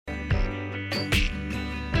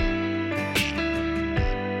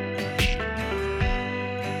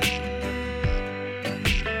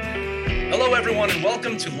everyone, and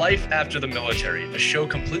welcome to Life After the Military, a show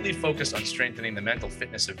completely focused on strengthening the mental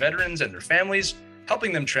fitness of veterans and their families,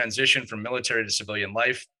 helping them transition from military to civilian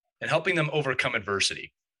life, and helping them overcome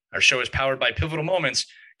adversity. Our show is powered by Pivotal Moments.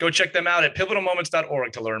 Go check them out at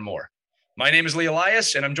pivotalmoments.org to learn more. My name is Lee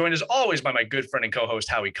Elias, and I'm joined as always by my good friend and co-host,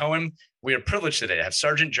 Howie Cohen. We are privileged today to have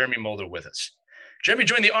Sergeant Jeremy Mulder with us. Jeremy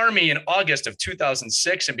joined the Army in August of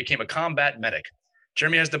 2006 and became a combat medic.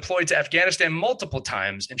 Jeremy has deployed to Afghanistan multiple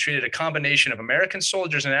times and treated a combination of American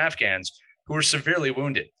soldiers and Afghans who were severely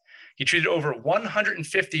wounded. He treated over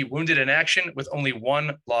 150 wounded in action with only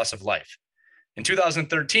one loss of life. In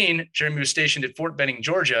 2013, Jeremy was stationed at Fort Benning,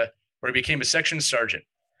 Georgia, where he became a section sergeant.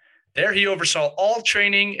 There, he oversaw all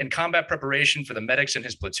training and combat preparation for the medics in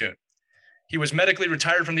his platoon. He was medically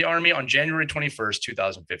retired from the Army on January 21st,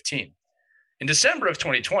 2015. In December of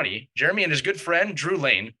 2020, Jeremy and his good friend, Drew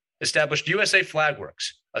Lane, established USA Flag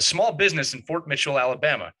Works, a small business in Fort Mitchell,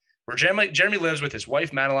 Alabama, where Jeremy lives with his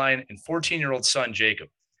wife, Madeline, and 14-year-old son, Jacob.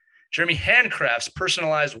 Jeremy handcrafts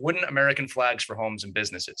personalized wooden American flags for homes and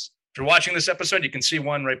businesses. If you're watching this episode, you can see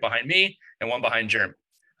one right behind me and one behind Jeremy.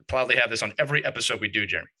 I proudly have this on every episode we do,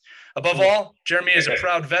 Jeremy. Above all, Jeremy is a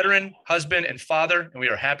proud veteran, husband, and father, and we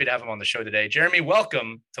are happy to have him on the show today. Jeremy,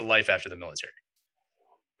 welcome to Life After the Military.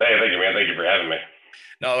 Hey, thank you, man. Thank you for having me.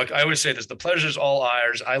 No, look, I always say this, the pleasure is all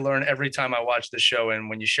ours. I learn every time I watch the show. And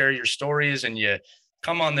when you share your stories and you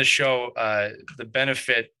come on this show, the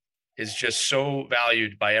benefit is just so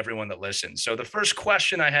valued by everyone that listens. So the first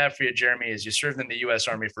question I have for you, Jeremy, is you served in the U.S.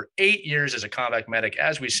 Army for 8 years as a combat medic.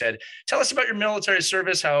 As we said, tell us about your military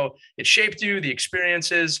service, how it shaped you, the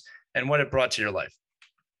experiences, and what it brought to your life.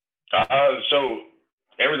 So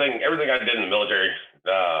everything I did in the military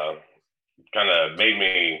kind of made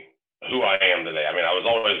me who I am today. I mean, I was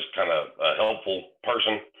always kind of a helpful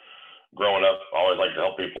person growing up. I always liked to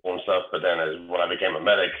help people and stuff. But then when I became a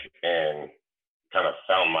medic and kind of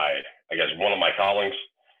found one of my callings,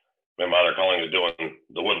 I mean, my other calling is doing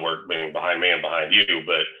the woodwork, being behind me and behind you.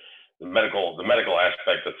 But the medical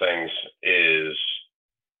aspect of things is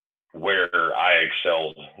where I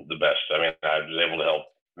excelled the best. I mean, I was able to help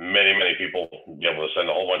many, many people, be able to send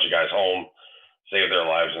a whole bunch of guys home, save their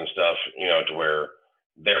lives and stuff, to where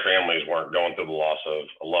their families weren't going through the loss of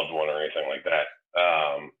a loved one or anything like that.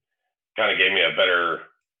 Kind of gave me a better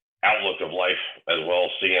outlook of life as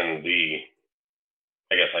well, seeing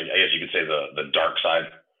I guess you could say the dark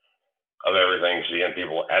side of everything, seeing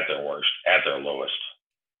people at their worst, at their lowest,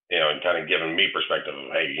 and kind of giving me perspective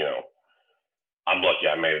of, hey, I'm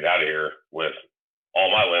lucky I made it out of here with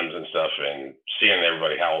all my limbs and stuff, and seeing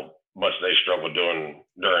everybody how much they struggle doing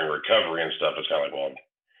during recovery and stuff. It's kind of like, well,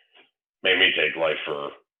 made me take life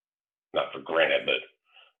not for granted, but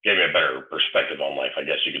gave me a better perspective on life, I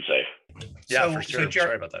guess you could say. Yeah, for sure.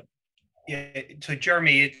 Sorry about that. Yeah. So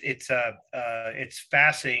Jeremy, it's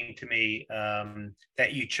fascinating to me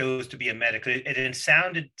that you chose to be a medic. It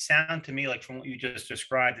sounded to me like, from what you just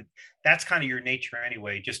described, that's kind of your nature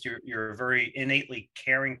anyway. Just you're a very innately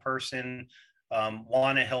caring person.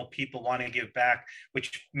 Want to help people, want to give back,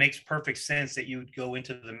 which makes perfect sense that you would go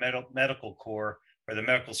into the medical corps or the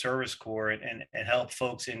medical service corps and help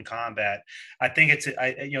folks in combat. I think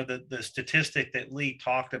the statistic that Lee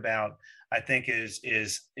talked about, I think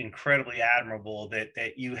is incredibly admirable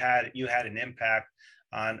that you had an impact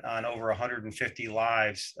on over 150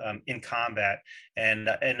 lives in combat. And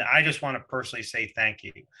I just want to personally say thank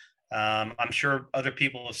you. I'm sure other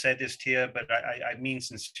people have said this to you, but I mean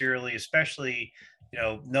sincerely, especially,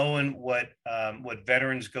 knowing what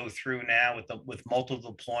veterans go through now with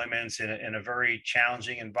multiple deployments in a very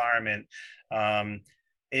challenging environment.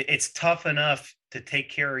 It's tough enough to take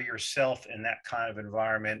care of yourself in that kind of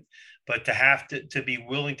environment, but to have to be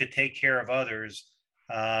willing to take care of others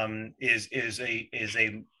is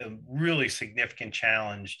a really significant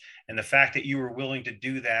challenge. And the fact that you were willing to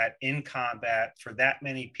do that in combat for that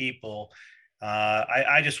many people,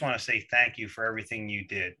 I just want to say thank you for everything you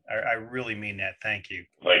did. I really mean that. Thank you.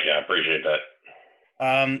 Thank you. I appreciate that.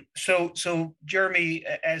 So Jeremy,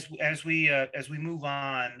 as we move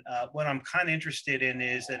on, what I'm kind of interested in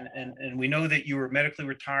is, and we know that you were medically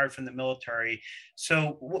retired from the military.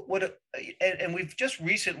 So and we've just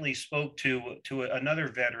recently spoke to another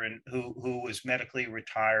veteran who was medically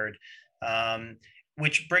retired,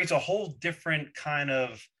 which brings a whole different kind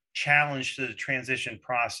of challenge to the transition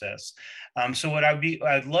process. So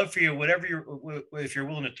I'd love for you, if you're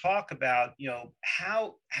willing to talk about,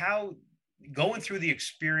 how going through the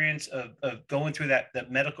experience of going through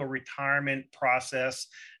that medical retirement process,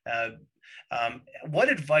 What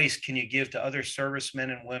advice can you give to other servicemen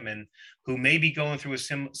and women who may be going through a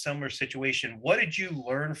similar situation? What did you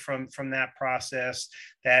learn from that process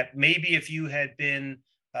that maybe if you had been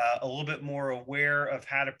a little bit more aware of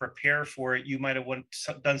how to prepare for it, you might have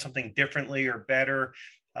done something differently or better?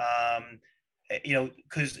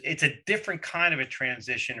 Because it's a different kind of a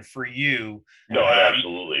transition for you. No, it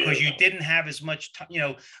absolutely is. Because you didn't have as much time.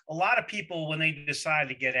 A lot of people, when they decide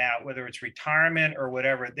to get out, whether it's retirement or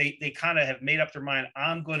whatever, they kind of have made up their mind,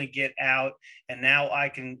 I'm going to get out, and now I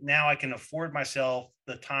can afford myself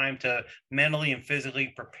the time to mentally and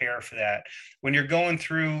physically prepare for that. When you're going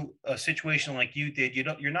through a situation like you did,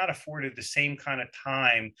 you're not afforded the same kind of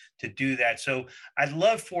time to do that. So I'd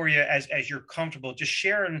love for you, as you're comfortable, just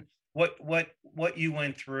sharing what you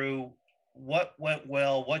went through, what went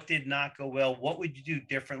well, what did not go well, what would you do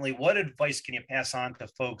differently? What advice can you pass on to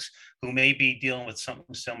folks who may be dealing with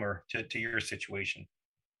something similar to your situation?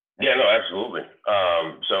 Yeah, no, absolutely.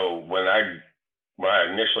 So when I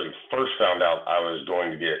initially first found out I was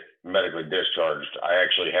going to get medically discharged, I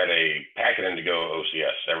actually had a packet in to go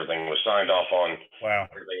OCS. Everything was signed off on. Wow.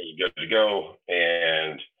 Everything was good to go.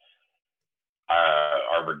 And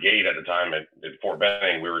our brigade at the time at Fort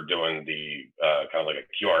Benning, we were doing the kind of like a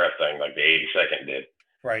QRF thing, like the 82nd did.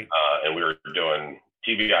 Right. And we were doing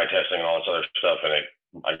TBI testing and all this other stuff. And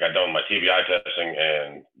I got done with my TBI testing,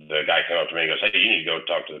 and the guy came up to me and goes, "Hey, you need to go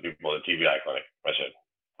talk to the people at the TBI clinic." I said,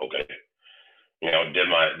 "Okay." Did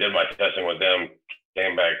my testing with them,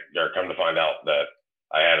 came back there, come to find out that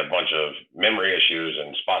I had a bunch of memory issues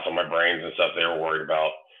and spots on my brains and stuff they were worried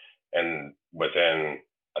about. And within,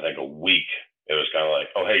 I think, a week, it was kind of like,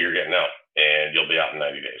 "Oh, hey, you're getting out, and you'll be out in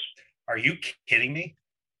 90 days." Are you kidding me?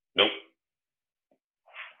 Nope.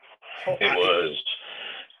 It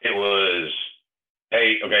was,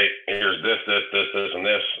 "Hey, okay, here's this, and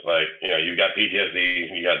this. Like, you got PTSD,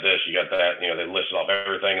 you got this, you got that." They listed off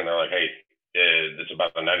everything, and they're like, "Hey, it's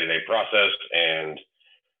about a 90-day process, and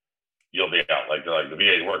you'll be out." Like, they're like, the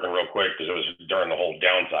VA is working real quick, because it was during the whole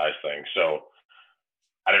downsize thing. So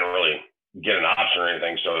I didn't really get an option or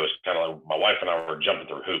anything. So it was kind of like my wife and I were jumping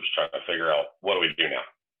through hoops trying to figure out, what do we do now?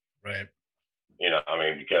 Right.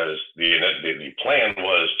 Because the plan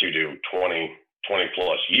was to do 20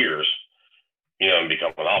 plus years, and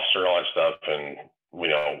become an officer and all that stuff. And,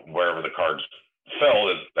 wherever the cards fell,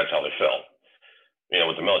 that's how they fell,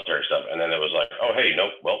 with the military stuff. And then it was like, "Oh, hey,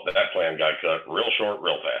 nope. Well, that plan got cut real short,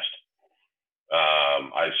 real fast."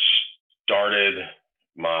 I started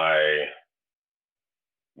my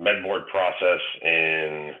med board process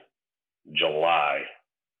in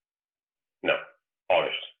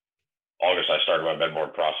August. I started my med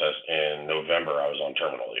board process. In November, I was on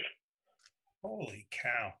terminal leave. Holy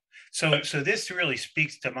cow. So this really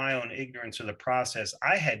speaks to my own ignorance of the process.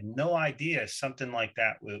 I had no idea something like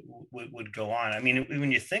that would go on. I mean,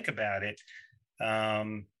 when you think about it,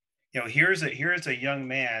 here's a young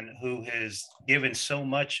man who has given so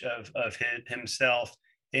much of himself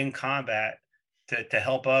in combat to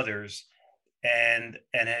help others, and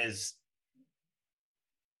has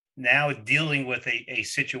now dealing with a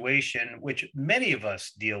situation which many of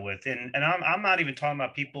us deal with. And I'm not even talking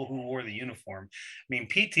about people who wore the uniform. I mean,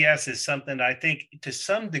 PTS is something that I think to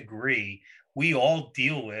some degree we all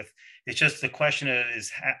deal with. It's just the question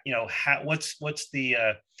is, what's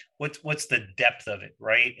the depth of it,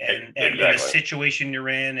 right? And exactly. The situation you're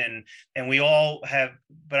in, and we all have,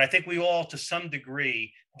 but I think we all to some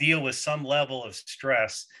degree deal with some level of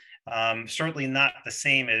stress. Certainly not the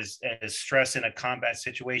same as stress in a combat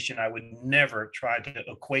situation. I would never try to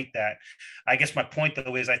equate that. I guess my point,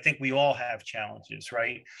 though, is I think we all have challenges,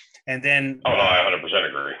 right? And then, oh, no, I 100%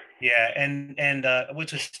 agree. Yeah, and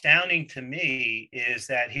what's astounding to me is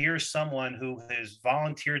that here's someone who has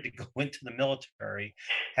volunteered to go into the military,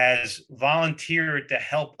 has volunteered to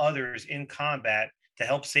help others in combat, to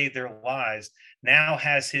help save their lives, now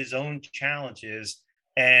has his own challenges.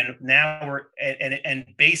 And now we're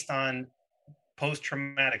based on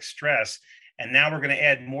post-traumatic stress, and now we're going to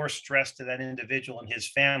add more stress to that individual and his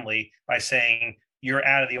family by saying you're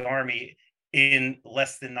out of the Army in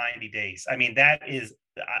less than 90 days. I mean, that is,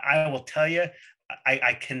 I will tell you,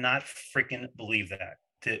 I cannot freaking believe that.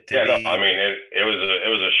 I mean, it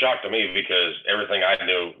was a shock to me, because everything I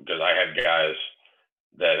knew, because I had guys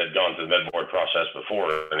that had gone through the med board process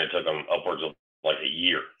before, and it took them upwards of like a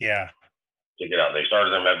year. Yeah. To get out. They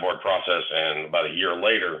started their med board process, and about a year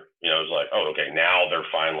later, it was like, oh, okay, now they're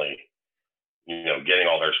finally, getting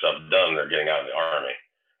all their stuff done. They're getting out of the Army.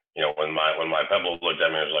 When my Pebble looked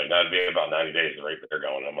at me, it was like, that'd be about 90 days, the rate that they're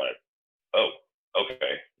going. I'm like, oh,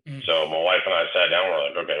 okay. Mm-hmm. So my wife and I sat down. We're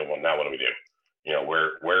like, okay, well, now what do we do?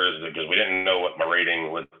 where is it? Because we didn't know what my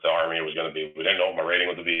rating with the Army was going to be. We didn't know what my rating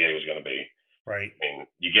with the VA was going to be. Right. I mean,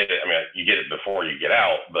 you get it. I mean, you get it before you get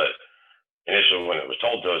out, but initially when it was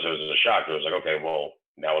told to us, it was a shock. It was like, okay, well,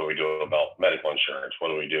 now what do we do about medical insurance? What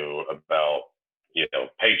do we do about,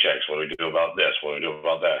 paychecks? What do we do about this? What do we do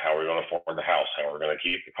about that? How are we going to afford the house? How are we going to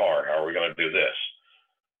keep the car? How are we going to do this?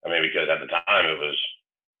 I mean, because at the time it was,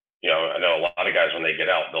 I know a lot of guys when they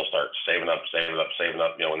get out, they'll start saving up.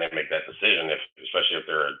 When they make that decision, especially if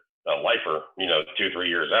they're a lifer, 2-3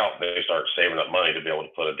 years out, they start saving up money to be able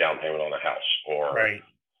to put a down payment on a house, or right.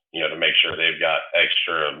 To make sure they've got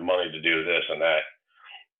extra money to do this and that.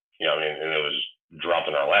 And it was dropped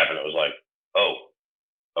in our lap, and it was like, oh,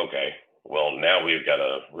 okay, well, now we've got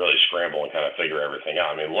to really scramble and kind of figure everything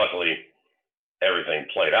out. I mean, luckily, everything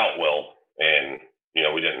played out well, and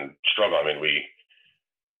we didn't struggle. I mean,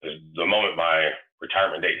 the moment my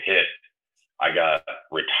retirement date hit, I got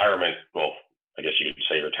retirement. Well, I guess you could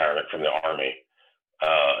say retirement from the Army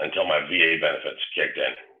until my VA benefits kicked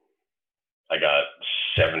in. I got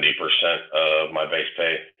 70% of my base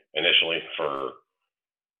pay initially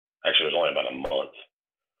actually it was only about a month.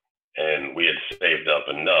 And we had saved up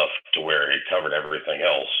enough to where it covered everything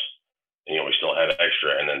else. And, we still had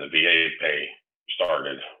extra, and then the VA pay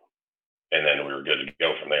started, and then we were good to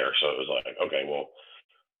go from there. So it was like, okay, well,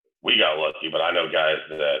 we got lucky, but I know guys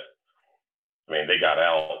that, they got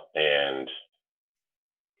out and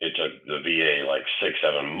it took the VA like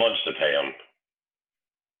 6-7 months to pay them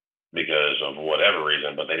because of whatever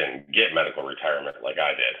reason, but they didn't get medical retirement like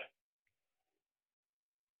I did.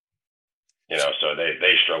 So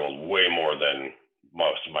they struggled way more than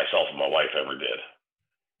myself and my wife ever did.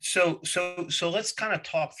 So let's kind of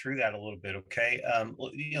talk through that a little bit, okay?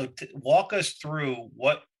 Walk us through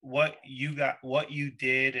what you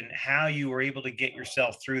did and how you were able to get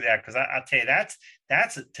yourself through that, because I'll tell you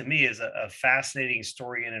that's to me is a fascinating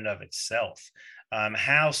story in and of itself.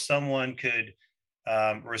 How someone could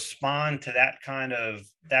respond to that kind of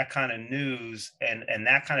news and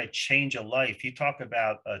that kind of change of life. You talk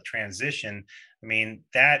about a transition. I mean,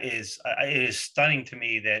 it is stunning to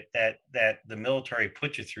me that the military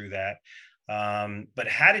put you through that. But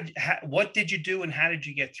what did you do and how did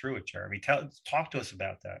you get through it, Jeremy? Talk to us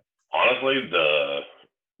about that. Honestly, the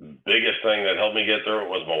biggest thing that helped me get through it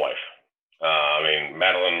was my wife.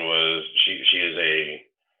 Madeline she is a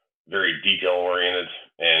very detail oriented,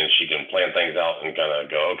 and she can plan things out and kind of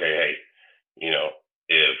go, okay, hey,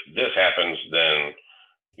 if this happens, then,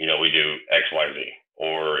 we do X, Y, Z,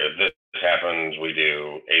 or if this happens, we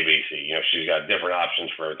do A, B, C. She's got different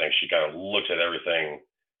options for everything. She kind of looks at everything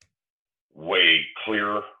way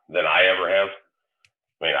clearer than I ever have.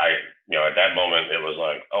 At that moment, it was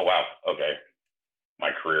like, oh, wow, okay,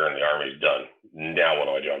 my career in the Army is done. Now what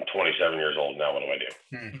do I do? I'm 27 years old. Now what do I do?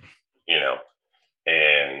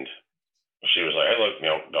 And she was like, hey, look,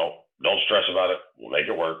 don't stress about it. We'll make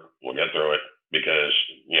it work. We'll get through it. Because,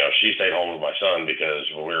 she stayed home with my son because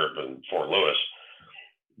when we were in Fort Lewis,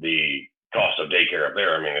 the cost of daycare up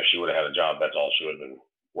there, if she would have had a job, that's all she would have been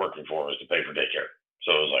working for, was to pay for daycare.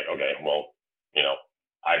 So it was like, okay, well,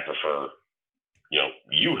 I prefer,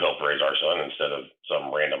 you help raise our son instead of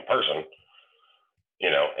some random person,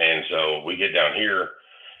 and so we get down here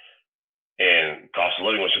and cost of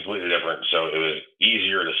living was completely different. So it was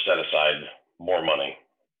easier to set aside more money,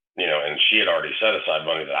 and she had already set aside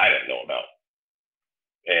money that I didn't know about.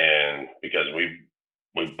 And because we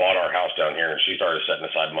bought our house down here, and she started setting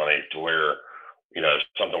aside money to where, if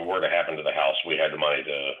something were to happen to the house, we had the money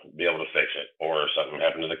to be able to fix it. Or if something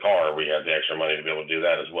happened to the car, we had the extra money to be able to do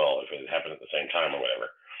that as well, if it happened at the same time or whatever.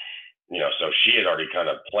 So she had already kind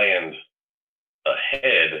of planned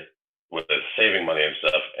ahead with the saving money and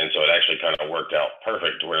stuff. And so it actually kind of worked out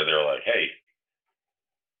perfect to where they were like, hey,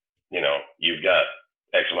 you've got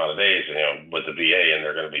X amount of days, with the VA, and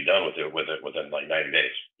they're going to be done with it within like 90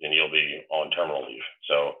 days, and you'll be on terminal leave.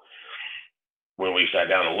 So when we sat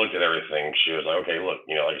down and looked at everything, she was like, okay, look,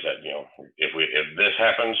 like I said, if this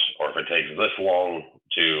happens, or if it takes this long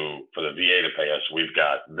for the VA to pay us, we've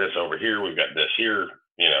got this over here, we've got this here,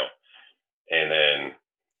 and then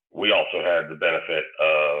we also had the benefit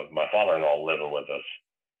of my father-in-law living with us.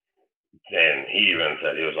 And he even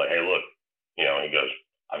said, he was like, hey, look, he goes,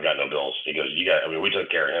 I've got no bills. He goes, we took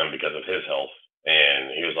care of him because of his health.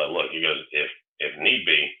 And he was like, look, he goes, if need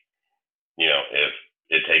be, if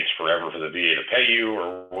it takes forever for the VA to pay you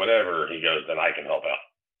or whatever, he goes, then I can help out.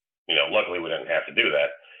 Luckily we didn't have to do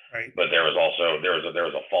that. Right. But there was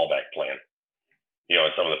a fallback plan.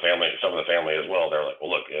 And some of the family as well, they're like,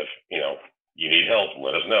 well, look, if, you need help,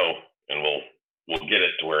 let us know, and we'll get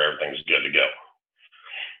it to where everything's good to go.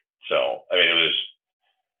 So, it was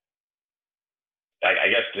I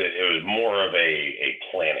guess it was more of a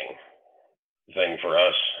planning thing for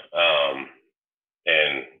us.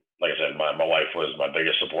 And like I said, my wife was my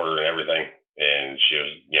biggest supporter in everything. And she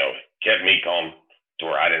was, kept me calm to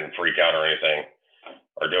where I didn't freak out or anything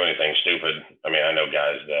or do anything stupid. I mean, I know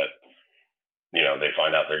guys that, they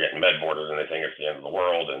find out they're getting med boarded and they think it's the end of the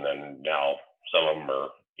world. And then now some of them are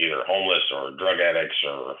either homeless or drug addicts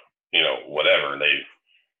or, whatever. They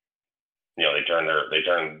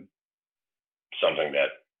turn something that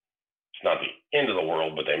it's not the end of the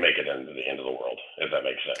world, but they make it into the end of the world, if that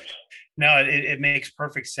makes sense. No, it makes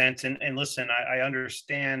perfect sense. And listen, I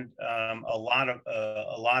understand a lot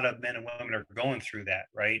of men and women are going through that,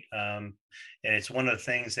 right? And it's one of the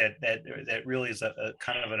things that really is a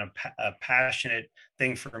kind of a passionate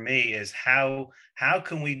thing for me is how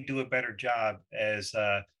can we do a better job as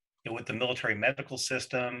with the military medical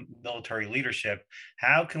system, military leadership,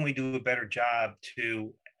 how can we do a better job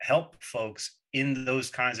to help folks in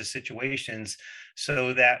those kinds of situations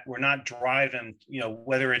so that we're not driving,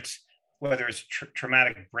 whether it's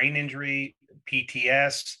traumatic brain injury,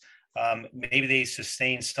 PTS, maybe they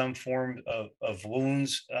sustain some form of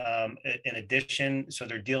wounds in addition. So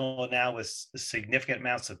they're dealing now with significant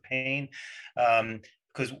amounts of pain.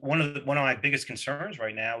 Because one of my biggest concerns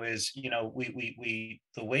right now is, we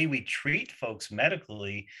the way we treat folks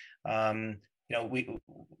medically,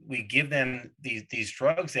 we give them these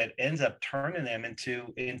drugs that ends up turning them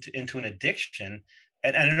into an addiction.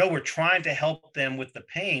 And I know we're trying to help them with the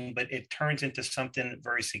pain, but it turns into something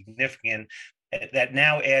very significant that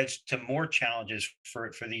now adds to more challenges for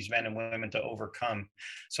these men and women to overcome.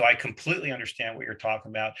 So I completely understand what you're talking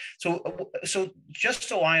about. So just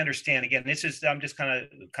so I understand, again, I'm just kind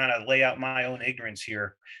of lay out my own ignorance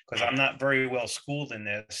here because I'm not very well schooled in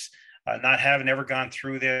this. Not having ever gone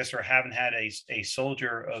through this or haven't had a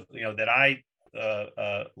soldier, that I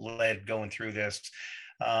led going through this.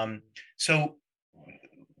 So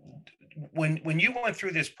when you went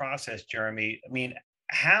through this process, Jeremy, I mean,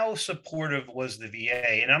 how supportive was the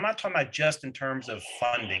VA? And I'm not talking about just in terms of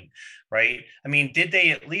funding, right? I mean, did they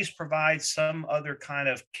at least provide some other kind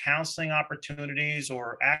of counseling opportunities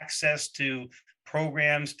or access to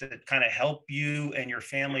programs to kind of help you and your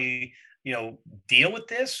family, deal with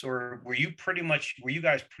this? Or were you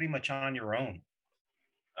guys pretty much on your own?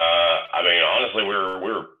 I mean, honestly, we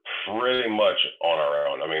were pretty much on our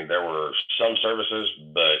own. I mean, there were some services,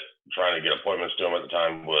 but trying to get appointments to them at the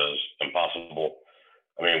time was impossible.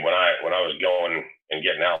 I mean, when I was going and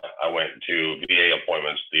getting out, I went to VA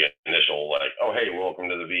appointments, the initial like, oh, hey, welcome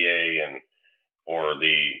to the VA, and or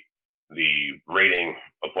the rating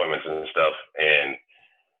appointments and stuff. And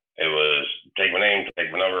it was take my name,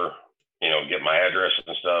 take my number, get my address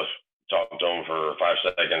and stuff, talk to them for 5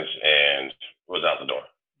 seconds, and was out the door.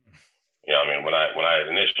 I mean, when I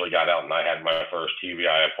initially got out and I had my first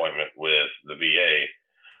TBI appointment with the VA,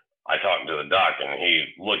 I talked to the doc and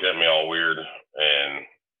he looked at me all weird and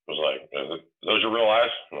was like, "Those are real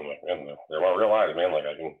eyes?" And I'm like, "Yeah, they're my real eyes, man. Like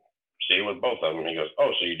I can see with both of them." He goes,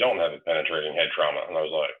 "Oh, so you don't have a penetrating head trauma?" And I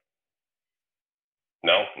was like,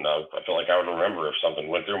 No. I feel like I would remember if something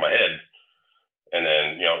went through my head. And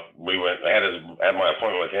then, I had my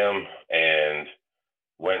appointment with him and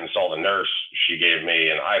went and saw the nurse. She gave me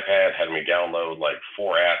an iPad, had me download like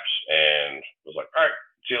 4 apps, and was like, "All right,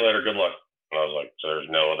 see you later. Good luck." And I was like, "So there's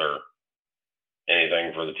no other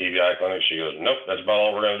anything for the TBI clinic?" She goes, "Nope, that's about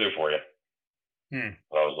all we're going to do for you." And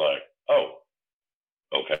I was like, "Oh,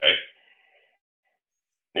 okay."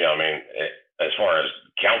 I mean, as far as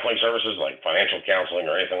counseling services, like financial counseling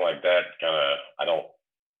or anything like that,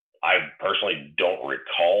 I personally don't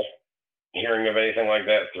recall hearing of anything like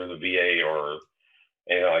that through the VA or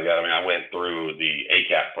anything like that. I mean, I went through the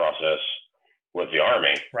ACAP process with the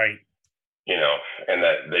Army, right? And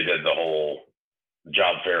that they did the whole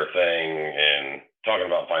job fair thing and talking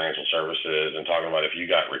about financial services and talking about if you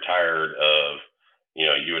got retired of,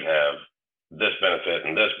 you would have this benefit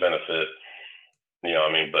and this benefit,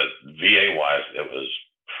 but VA wise, it was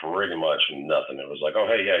pretty much nothing. It was like, oh,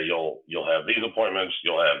 hey, yeah, you'll have these appointments,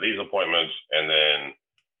 and then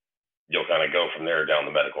you'll kind of go from there down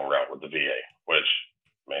the medical route with the VA, which,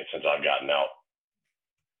 man, since I've gotten out,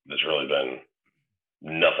 there's really been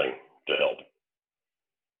nothing to help.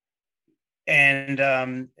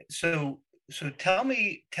 And so tell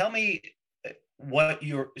me what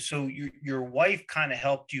your wife kind of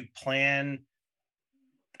helped you plan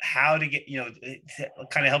how to get,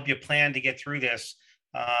 kind of help you plan to get through this.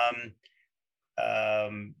 I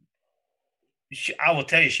will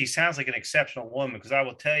tell you, she sounds like an exceptional woman, because I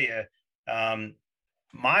will tell you,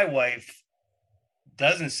 my wife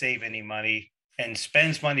doesn't save any money and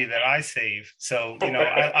spends money that I save. So, you know,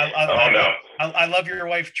 I love your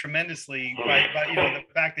wife tremendously by you know, the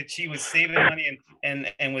fact that she was saving money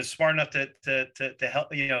and was smart enough to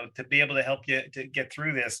help, you know, to be able to help you to get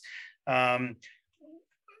through this. And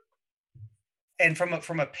from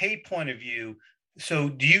a pay point of view,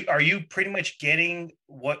 so are you pretty much getting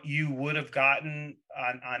what you would have gotten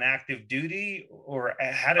on active duty, or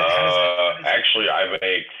how does that? Actually, I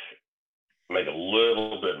make a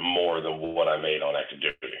little bit more than what I made on active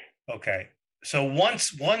duty. Okay. So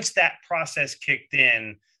once that process kicked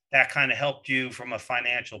in, that kind of helped you from a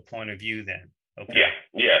financial point of view then. Okay.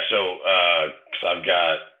 Yeah. So, cause I've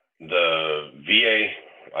got the VA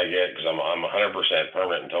I get, cause I'm 100%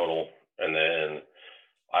 permanent and total. And then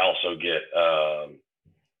I also get,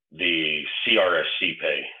 the CRSC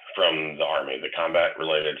pay from the Army, the combat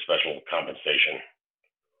related special compensation.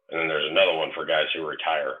 And then there's another one for guys who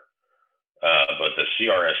retire. But the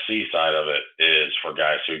CRSC side of it is for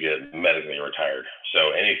guys who get medically retired.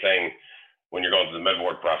 So anything, when you're going through the med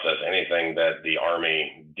board process, anything that the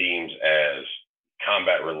Army deems as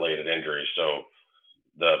combat related injuries. So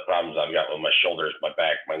the problems I've got with my shoulders, my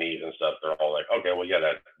back, my knees and stuff, they're all like, okay, well, yeah,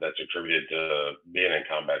 that's attributed to being in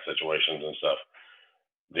combat situations and stuff.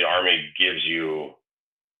 The Army gives you,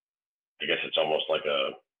 I guess it's almost like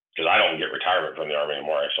because I don't get retirement from the Army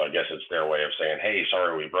anymore. So I guess it's their way of saying, hey,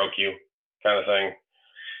 sorry, we broke you kind of thing.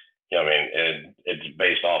 You know, I mean, it's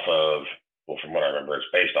based off of, well, from what I remember, it's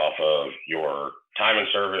based off of your time in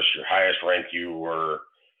service, your highest rank you were,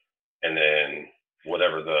 and then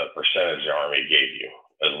whatever the percentage the Army gave you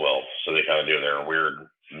as well. So they kind of do their weird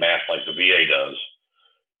math like the VA does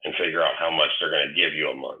and figure out how much they're going to give you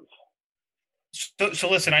a month. So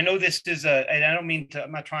listen, I know this is and I don't mean to,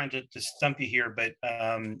 I'm not trying to stump you here, but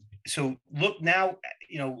so look now,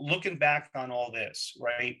 you know, looking back on all this,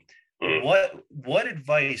 right? What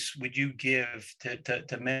advice would you give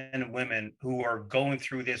to men and women who are going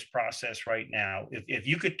through this process right now? If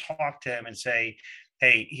you could talk to them and say,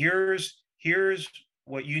 hey, here's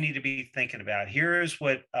what you need to be thinking about. Here's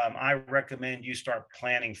what I recommend you start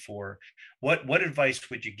planning for. What advice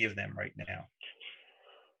would you give them right now?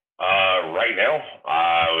 Right now,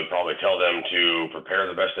 I would probably tell them to prepare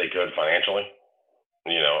the best they could financially.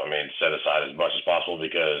 You know, I mean, set aside as much as possible,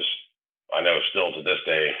 because I know still to this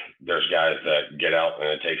day, there's guys that get out and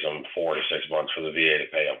it takes them 4 to 6 months for the VA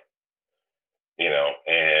to pay them, you know,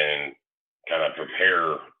 and kind of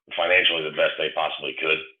prepare financially the best they possibly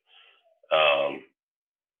could.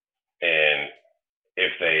 And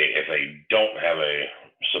if they don't have a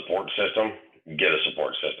support system, get a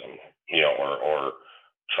support system, you know, or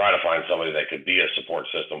try to find somebody that could be a support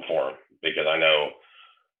system for them. Because I know,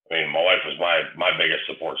 I mean, my wife was my biggest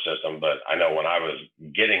support system, but I know when I was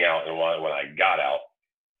getting out and when I got out,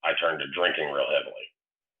 I turned to drinking real heavily.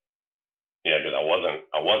 Yeah, because I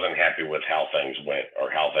wasn't happy with how things went or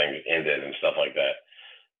how things ended and stuff like that.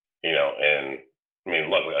 You know, and I mean,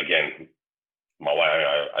 look, again, my wife,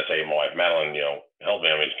 I say my wife, Madeline, you know, helped me.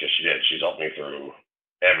 I mean, because she did. She's helped me through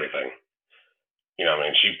everything. You know, I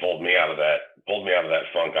mean, she pulled me out of that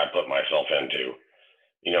funk I put myself into,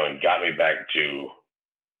 you know, and got me back to,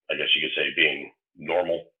 I guess you could say, being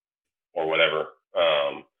normal or whatever.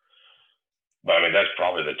 But I mean, that's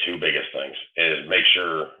probably the two biggest things: is make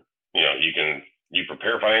sure, you know, you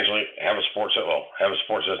prepare financially, have a support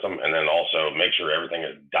system, and then also make sure everything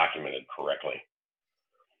is documented correctly.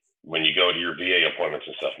 When you go to your VA appointments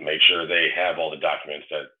and stuff, make sure they have all the documents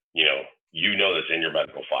that, you know that's in your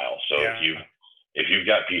medical file. So if you've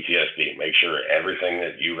got PTSD, make sure everything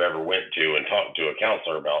that you've ever went to and talked to a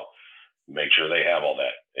counselor about, make sure they have all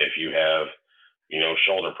that. If you have, you know,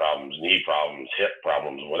 shoulder problems, knee problems, hip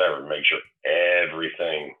problems, whatever, make sure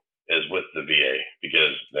everything is with the VA,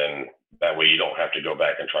 because then that way you don't have to go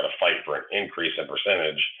back and try to fight for an increase in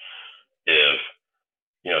percentage if,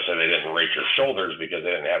 you know, say they didn't rate your shoulders because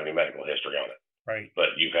they didn't have any medical history on it. Right.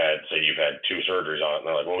 But you've had 2 surgeries on it, and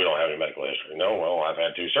they're like, well, we don't have any medical history. No, well, I've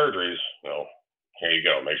had 2 surgeries. No, here you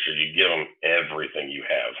go. Make sure you give them everything you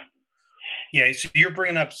have. Yeah, so you're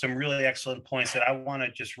bringing up some really excellent points that I want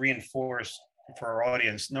to just reinforce for our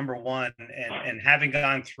audience. Number one, and having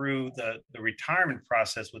gone through the retirement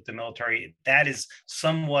process with the military, that is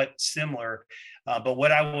somewhat similar. But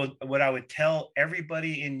what I would tell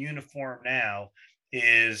everybody in uniform now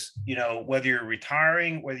is, you know, whether you're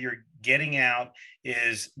retiring, whether you're getting out,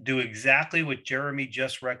 is do exactly what Jeremy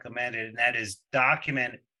just recommended, and that is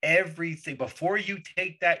document everything before you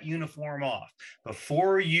take that uniform off,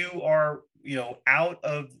 before you are, you know, out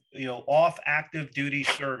of, you know, off active duty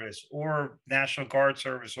service or National Guard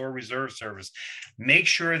service or reserve service. Make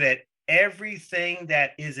sure that everything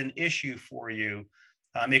that is an issue for you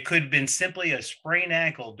It could have been simply a sprained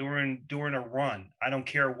ankle during a run. I don't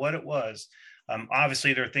care what it was.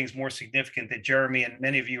 Obviously, there are things more significant that Jeremy and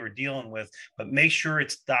many of you are dealing with, but make sure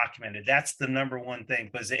it's documented. That's the number one thing,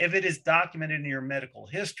 because if it is documented in your medical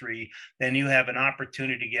history, then you have an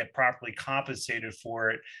opportunity to get properly compensated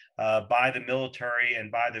for it by the military and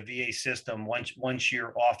by the VA system once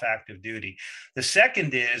you're off active duty. The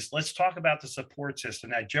second is, let's talk about the support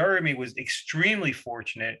system. Now, Jeremy was extremely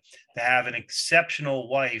fortunate to have an exceptional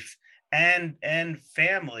wife and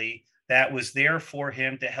family that was there for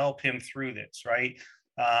him to help him through this, right?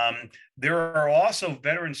 There are also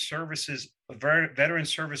veteran service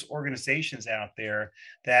organizations out there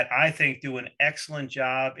that I think do an excellent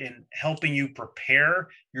job in helping you prepare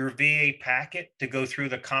your VA packet to go through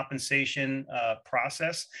the compensation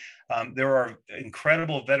process. There are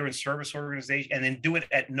incredible veteran service organizations, and then do it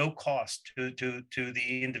at no cost to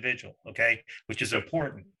the individual, okay, which is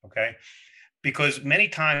important, okay? Because many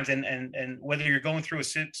times, and whether you're going through a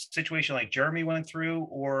situation like Jeremy went through,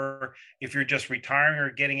 or if you're just retiring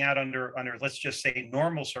or getting out under let's just say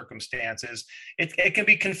normal circumstances, it can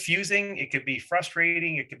be confusing, it could be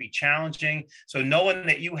frustrating, it could be challenging. So knowing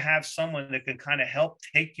that you have someone that can kind of help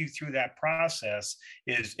take you through that process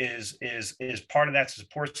is part of that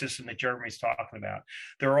support system that Jeremy's talking about.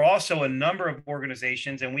 There are also a number of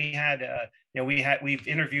organizations, and we had we've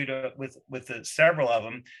interviewed with several of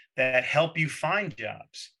them that help you find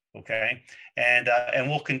jobs, okay, and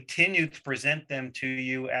we'll continue to present them to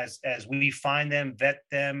you as we find them, vet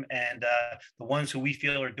them, and the ones who we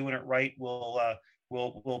feel are doing it right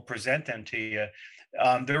we'll present them to you.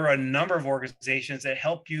 There are a number of organizations that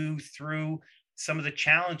help you through some of the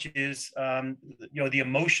challenges, the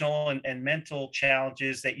emotional and mental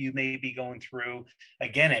challenges that you may be going through,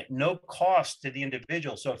 again, at no cost to the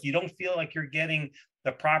individual. So if you don't feel like you're getting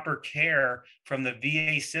the proper care from the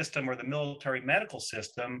VA system or the military medical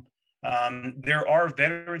system, there are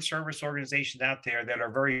veteran service organizations out there that are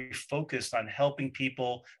very focused on helping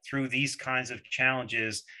people through these kinds of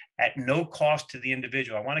challenges at no cost to the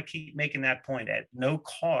individual. I want to keep making that point, at no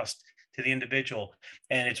cost to the individual.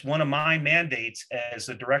 And it's one of my mandates as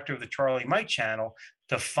the director of the Charlie Mike channel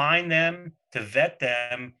to find them, to vet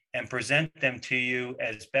them, and present them to you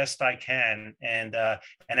as best I can. And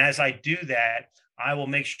as I do that, I will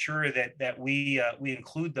make sure that we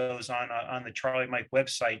include those on the Charlie Mike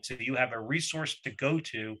website, so you have a resource to go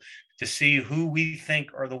to see who we think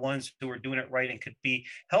are the ones who are doing it right and could be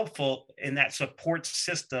helpful in that support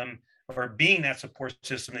system, or being that support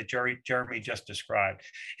system that Jeremy just described.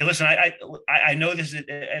 Hey, listen, I know this is,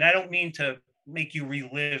 and I don't mean to make you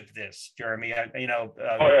relive this, Jeremy. Oh yeah,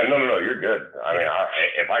 no, you're good. I mean,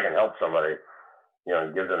 if I can help somebody,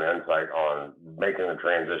 give them insight on making the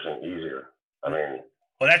transition easier. I mean,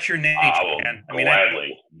 well, that's your nature, I will man.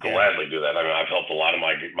 gladly do that. I mean, I've helped a lot of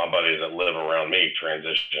my buddies that live around me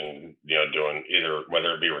transition, doing either,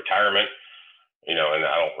 whether it be retirement, and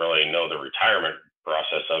I don't really know the retirement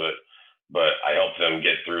process of it, but I help them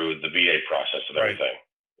get through the VA process of everything,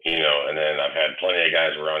 and then I've had plenty of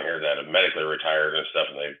guys around here that have medically retired and stuff,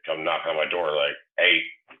 and they come knock on my door like, hey,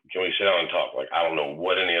 can we sit down and talk? Like, I don't know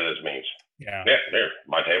what any of this means. Yeah, there,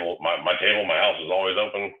 my table, my house is always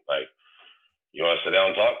open. Like, you want to sit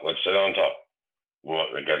down and talk? Let's sit down and talk. Well,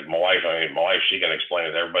 because my wife, she can explain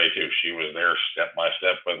it to everybody too. She was there step by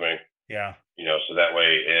step with me. Yeah. So that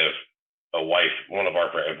way, if one of our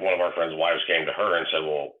friends' wives came to her and said,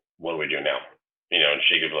 well, what do we do now? And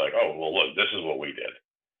she could be like, oh, well, look, this is what we did.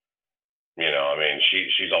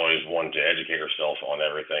 She's always wanted to educate herself on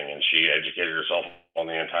everything, and she educated herself on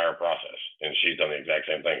the entire process. And she's done the exact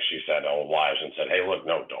same thing. She sat down with wives and said, hey, look,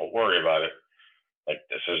 no, don't worry about it. Like,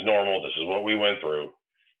 this is normal. This is what we went through.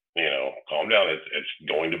 Calm down. It's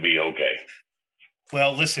going to be okay.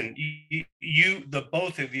 Well, listen, the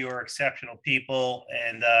both of you are exceptional people,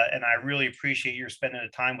 and I really appreciate your spending the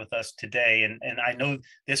time with us today. And I know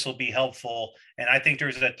this will be helpful. And I think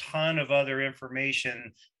there's a ton of other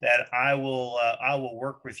information that I will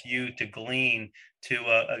work with you to glean to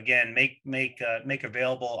again make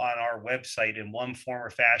available on our website in one form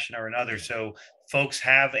or fashion or another, so folks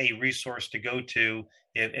have a resource to go to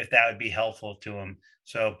if that would be helpful to them.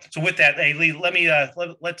 So with that, hey, Lee, let me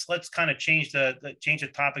let's kind of change the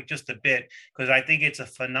topic just a bit, because I think it's a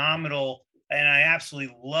phenomenal, and I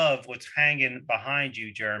absolutely love what's hanging behind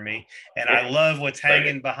you, Jeremy, and I love what's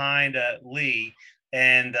hanging behind Lee,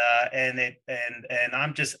 and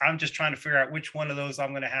I'm just trying to figure out which one of those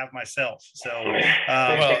I'm going to have myself. So,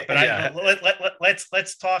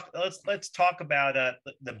 let's talk about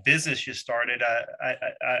the business you started.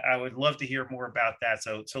 I would love to hear more about that.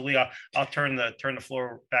 So Lee, I'll turn the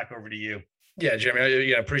floor back over to you. Yeah,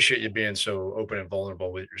 Jeremy, I appreciate you being so open and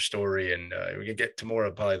vulnerable with your story, and we can get to more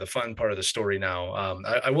of probably the fun part of the story now.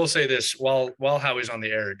 I will say this while Howie's on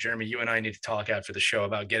the air, Jeremy, you and I need to talk after the show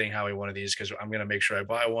about getting Howie one of these because I'm going to make sure I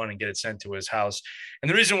buy one and get it sent to his house.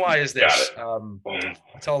 And the reason why is Got this: it. I'll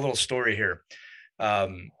tell a little story here.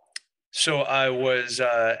 Um, so I was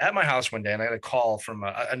at my house one day, and I got a call from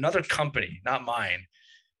another company, not mine,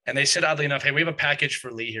 and they said, oddly enough, "Hey, we have a package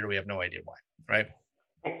for Lee here. We have no idea why." Right.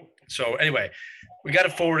 So anyway, we got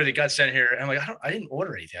it forwarded. It got sent here. And I'm like, I didn't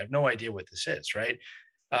order anything. I have no idea what this is. Right.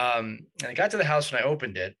 And I got to the house and I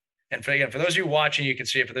opened it. And for those of you watching, you can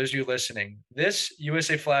see it. For those of you listening, this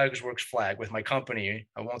USA Flags Works flag with my company,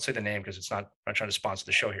 I won't say the name because I'm not trying to sponsor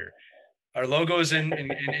the show here. Our logo's in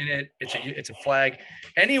it. It's a flag.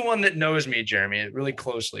 Anyone that knows me, Jeremy, really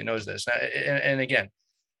closely knows this. And again,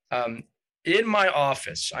 um, in my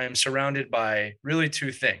office, I am surrounded by really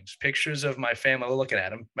two things: pictures of my family, we're looking at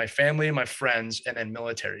them, my family and my friends, and then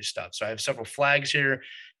military stuff. So I have several flags here.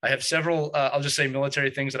 I have several, I'll just say military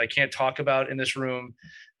things that I can't talk about in this room.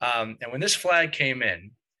 And when this flag came in,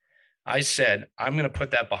 I said, I'm going to put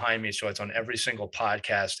that behind me so it's on every single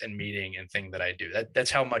podcast and meeting and thing that I do. That's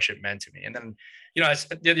how much it meant to me. And then, the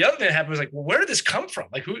other thing that happened was like, well, where did this come from?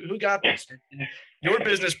 Like, who got this? And your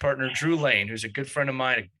business partner, Drew Lane, who's a good friend of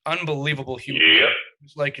mine, an unbelievable human being,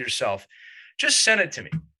 who's like yourself, just sent it to me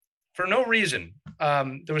for no reason.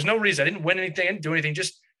 There was no reason. I didn't win anything, I didn't do anything,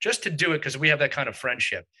 just to do it because we have that kind of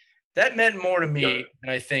friendship. That meant more to me than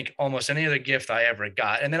I think almost any other gift I ever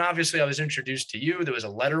got. And then obviously I was introduced to you. There was a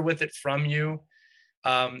letter with it from you.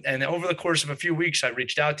 And over the course of a few weeks, I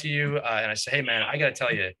reached out to you and I said, hey, man, I got to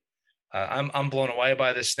tell you, I'm blown away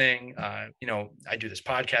by this thing. I do this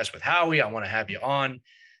podcast with Howie. I want to have you on.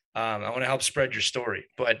 I want to help spread your story.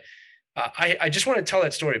 But I just want to tell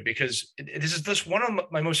that story because this is just one of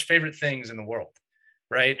my most favorite things in the world.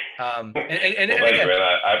 Right. Well, thank you, man.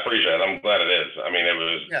 I appreciate it. I'm glad it is. I mean, it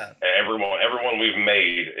was everyone we've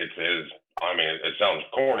made. It sounds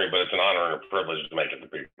corny, but it's an honor and a privilege to make it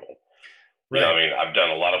to people. Right. I've done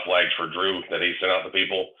a lot of flags for Drew that he sent out to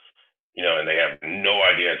people, and they have no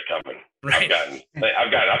idea it's coming. Right.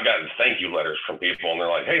 I've gotten thank you letters from people, and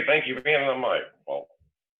they're like, "Hey, thank you, man." And I'm like, "Well,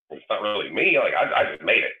 it's not really me. Like, I just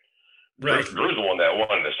made it." Right. Drew's the one that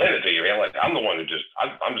wanted to send it to you, man. Like, I'm the one who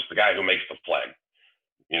I'm just the guy who makes the flag.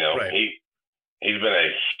 Right. He's been a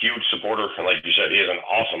huge supporter, and like you said, he is an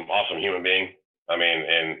awesome human being.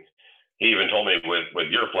 And he even told me with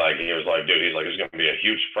your flag, he was like, dude, he's like, it's going to be a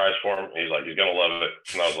huge surprise for him. He's like, he's going to love it.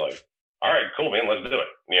 And I was like, all right, cool, man, let's do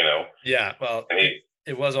it. Yeah, well,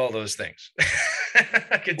 it was all those things.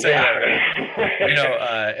 I could tell you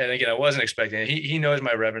that. And again, I wasn't expecting it. He knows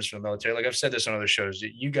my reverence for the military. Like I've said this on other shows,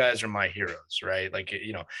 you guys are my heroes, right? Like,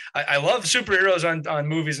 I love superheroes on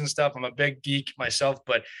movies and stuff. I'm a big geek myself,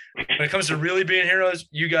 but when it comes to really being heroes,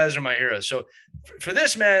 you guys are my heroes. So for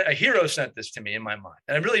this, man, a hero sent this to me in my mind.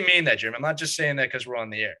 And I really mean that, Jim. I'm not just saying that because we're on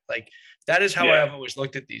the air. Like, that is how I've always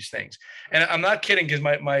looked at these things. And I'm not kidding because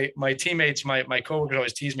my teammates, my coworkers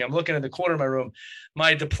always tease me. I'm looking in the corner of my room.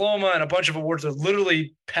 My diploma and a bunch of awards are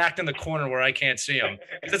literally packed in the corner where I can't see them.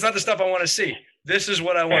 That's not the stuff I want to see. This is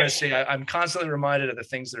what I want to see. I'm constantly reminded of the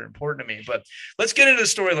things that are important to me. But let's get into the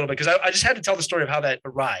story a little bit because I just had to tell the story of how that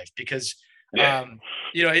arrived because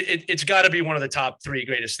it's got to be one of the top 3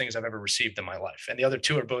 greatest things I've ever received in my life. And the other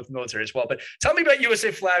 2 are both military as well. But tell me about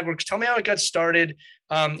USA Flag Works. Tell me how it got started.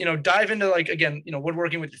 Dive into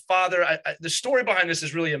woodworking with your father. The story behind this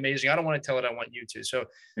is really amazing. I don't want to tell it. I want you to. So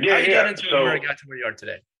how you got into where you got to where you are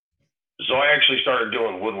today? So I actually started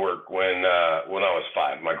doing woodwork when I was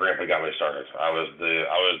 5. My grandpa got me started. I was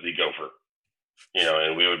the gopher,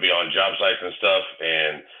 and we would be on job sites and stuff.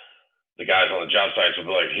 And the guys on the job sites would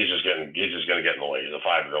be like, he's just going to get in the way. He's a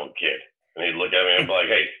 5-year-old kid. And he'd look at me and be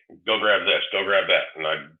like, hey, go grab this, go grab that. And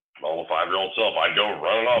all the 5-year-old self, I'd go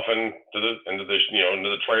running off into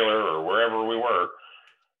the trailer or wherever we were.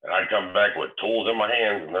 And I'd come back with tools in my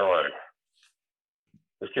hands. And they're like,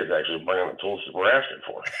 this kid's actually bringing the tools we're asking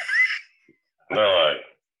for. And they're like,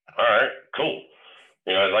 all right, cool.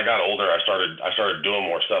 As I got older, I started doing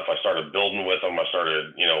more stuff. I started building with them. I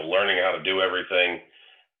started, learning how to do everything.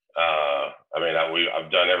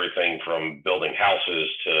 I've done everything from building houses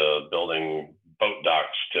to building boat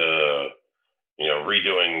docks to,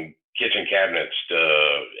 redoing kitchen cabinets to,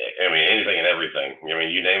 anything and everything.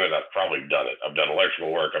 You name it, I've probably done it. I've done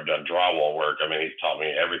electrical work. I've done drywall work. He's taught me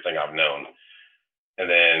everything I've known. And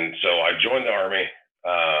then, so I joined the Army,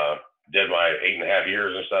 did my 8.5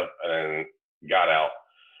 years and stuff, and then got out.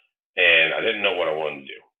 And I didn't know what I wanted to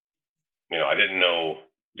do. I didn't know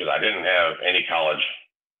because I didn't have any college.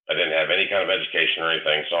 I didn't have any kind of education or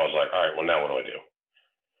anything. So I was like, all right, well, now what do I do?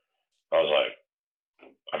 I was like,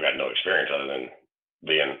 I've got no experience other than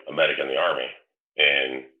being a medic in the Army.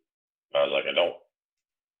 And I was like, I don't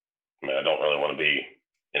really want to be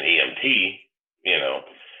an EMT, you know.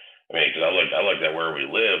 I mean, because I looked at where we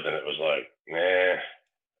lived, and it was like,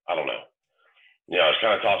 I don't know. You know, I was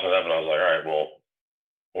kind of tossing it up, and I was like, all right, well,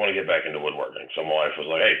 I want to get back into woodworking. So my wife was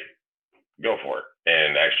like, hey, go for it.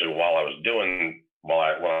 And actually, when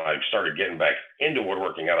I started getting back into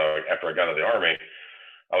woodworking after I got out of the Army,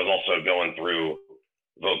 I was also going through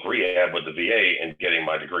voc rehab with the VA and getting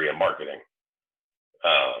my degree in marketing.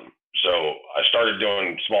 So I started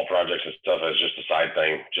doing small projects and stuff as just a side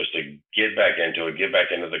thing, just to get back into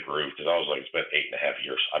the groove. Because I was like, it's been 8.5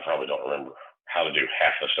 years. I probably don't remember how to do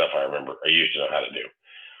half the stuff I remember I used to know how to do,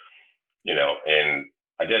 you know. And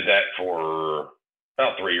I did that for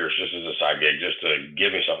about 3 years, just as a side gig, just to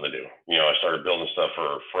give me something to do. You know, I started building stuff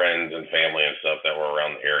for friends and family and stuff that were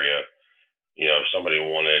around the area. You know, if somebody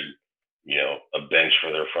wanted, you know, a bench for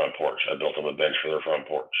their front porch, I built them a bench for their front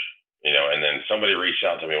porch. You know, and then somebody reached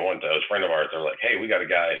out to me one time, it was a friend of ours. They're like, hey, we got a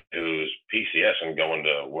guy who's PCS and going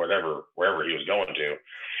to wherever he was going to.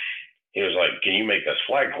 He was like, can you make this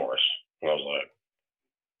flag for us? And I was like,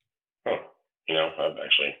 huh, you know, I've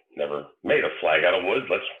actually never made a flag out of wood.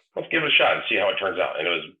 Let's give it a shot and see how it turns out. And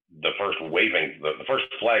it was the first the first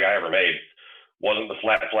flag I ever made wasn't the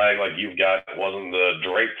flat flag like you've got. It wasn't the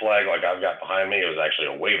draped flag like I've got behind me. It was actually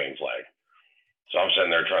a waving flag. So I'm sitting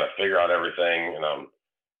there trying to figure out everything, and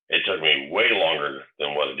it took me way longer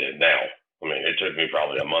than what it did now. I mean, it took me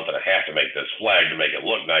probably a month and a half to make this flag to make it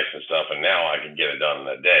look nice and stuff. And now I can get it done in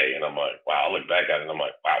a day. And I'm like, wow, I look back at it and I'm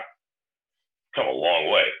like, wow, come a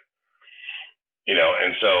long way. You know,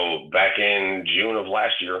 and so back in June of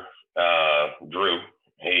last year, Drew,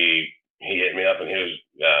 he hit me up, and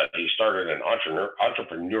he started an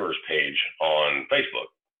entrepreneurs page on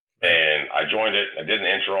Facebook. And I joined it. I did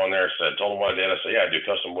an intro on there, told him what I did. I said, yeah, I do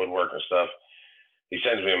custom woodwork and stuff. He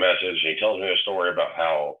sends me a message, and he tells me a story about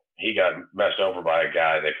how he got messed over by a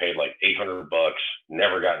guy. They paid like $800,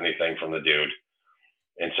 never got anything from the dude.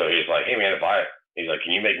 And so he's like, hey man, he's like,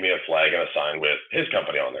 can you make me a flag and a sign with his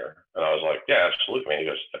company on there? And I was like, yeah, absolutely, man. He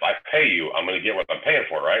goes, if I pay you, I'm going to get what I'm paying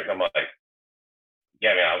for, right? And I'm like,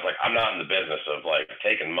 yeah, man. I was like, I'm not in the business of like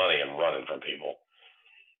taking money and running from people.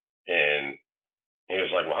 And he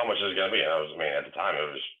was like, well, how much is it going to be? And at the time, it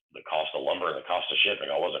was the cost of lumber and the cost of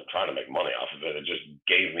shipping. I wasn't trying to make money off of it. It just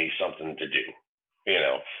gave me something to do, you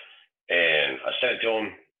know. And I sent it to him,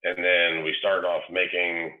 and then we started off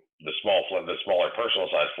making the smaller personal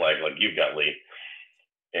size flag like you've got, Lee.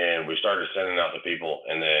 And we started sending out to people.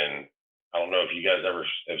 And then I don't know if you guys ever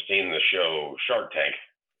have seen the show Shark Tank.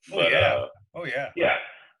 Oh yeah. Yeah.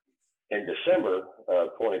 In December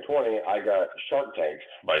of 2020, I got Shark Tank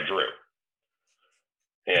by Drew.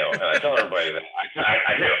 You know, and I tell everybody that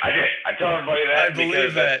I do. I tell everybody that. I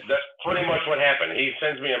believe that. That's pretty much what happened. He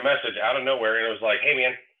sends me a message out of nowhere, and it was like, hey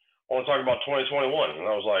man, I want to talk about 2021. And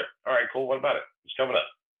I was like, all right, cool. What about it? It's coming up.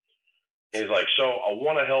 He's like, so I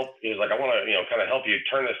want to help. He's like, I want to, you know, kind of help you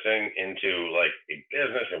turn this thing into like a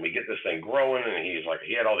business, and we get this thing growing. And he's like,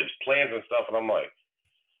 he had all these plans and stuff, and I'm like,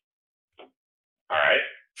 all right.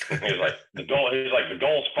 And he's like, the goal is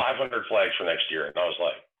 500 flags for next year. And I was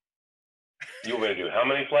like, you want me to do how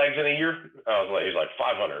many flags in a year? He's like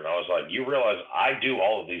 500. I was like, you realize I do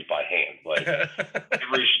all of these by hand. Like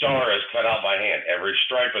every star is cut out by hand. Every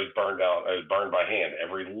stripe is burned by hand.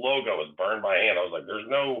 Every logo is burned by hand. I was like, there's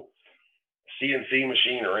no CNC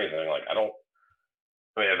machine or anything. Like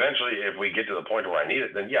eventually if we get to the point where I need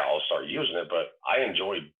it, then yeah, I'll start using it. But I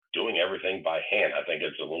enjoy doing everything by hand. I think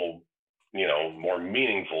it's a little, you know, more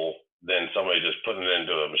meaningful than somebody just putting it into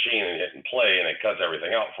a machine and hitting play and it cuts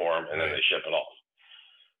everything out for them and then they ship it off.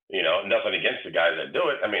 You know, nothing against the guys that do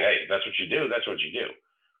it. I mean, hey, that's what you do. That's what you do.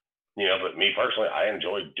 You know, but me personally, I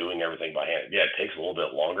enjoy doing everything by hand. Yeah, it takes a little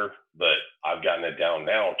bit longer, but I've gotten it down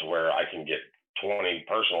now to where I can get 20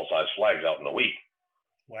 personal size flags out in a week.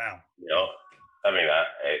 Wow. You know, I mean,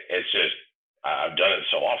 it's just, I've done it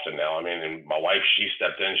so often now. I mean, and my wife, she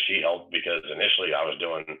stepped in, she helped because initially I was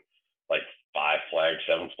doing like 5 flags,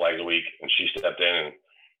 7 flags a week. And she stepped in, and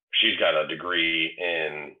she's got a degree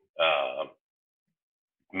in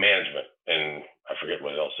management. And I forget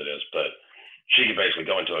what else it is, but she can basically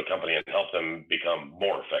go into a company and help them become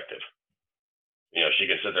more effective. You know, she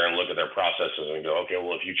can sit there and look at their processes and go, okay,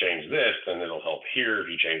 well, if you change this, then it'll help here.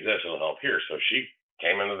 If you change this, it'll help here. So she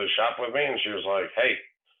came into the shop with me and she was like, hey,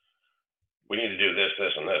 we need to do this,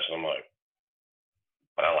 this, and this. And I'm like,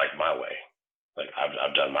 but I like my way. Like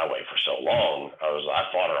I've done my way for so long. I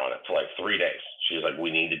fought her on it for like 3 days. She's like,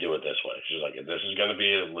 we need to do it this way. She's like, if this is going to be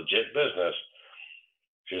a legit business,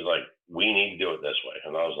 She was like, we need to do it this way.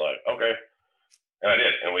 And I was like, okay. And I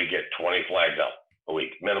did. And we get 20 flags out a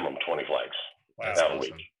week, minimum 20 flags out a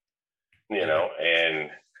week, you know, and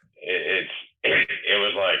it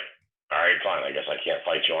was like, all right, fine. I guess I can't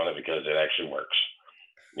fight you on it because it actually works,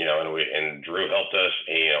 you know, and Drew helped us,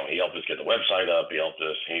 and, you know, he helped us get the website up. He helped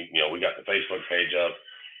us, you know, we got the Facebook page up,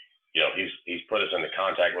 you know, he's put us into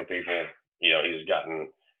contact with people, you know,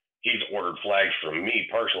 he's ordered flags from me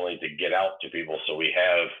personally to get out to people. So we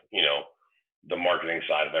have, you know, the marketing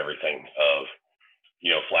side of everything of, you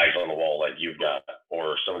know, flags on the wall that you've got,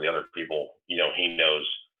 or some of the other people, you know, he knows,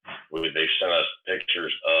 they sent us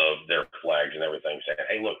pictures of their flags and everything saying,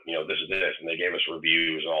 hey, look, you know, this is this. And they gave us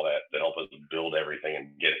reviews and all that to help us build everything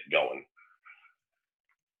and get it going.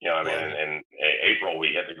 You know, I mean, and in April, we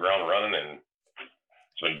hit the ground running, and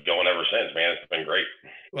it's been going ever since, man. It's been great.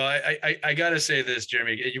 Well, I got to say this,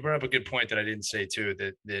 Jeremy, you brought up a good point that I didn't say too,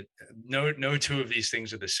 that no two of these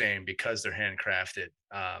things are the same because they're handcrafted.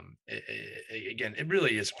 Again, it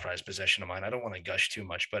really is a prized possession of mine. I don't want to gush too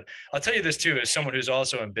much, but I'll tell you this too, as someone who's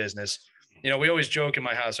also in business, you know, we always joke in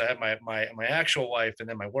my house, I have my actual wife and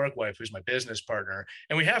then my work wife, who's my business partner,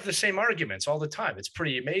 and we have the same arguments all the time. It's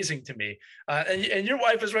pretty amazing to me. And your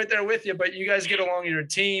wife is right there with you, but you guys get along, you're a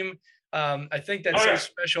team. I think that's so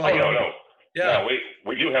special. No. Yeah, no,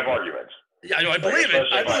 we do have arguments. Yeah, I know. I believe it.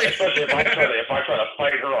 Especially if I try to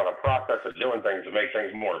fight her on a process of doing things to make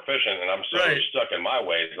things more efficient, and I'm so stuck in my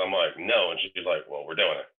ways, I'm like, no, and she's like, well, we're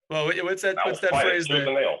doing it. Well, what's that phrase?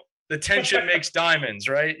 The tension makes diamonds,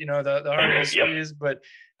 right? You know, the harder squeeze. But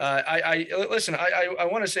I listen. I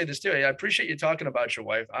want to say this too. I appreciate you talking about your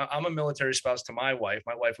wife. I'm a military spouse to my wife.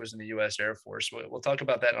 My wife was in the U.S. Air Force. We'll talk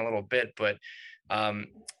about that in a little bit, but.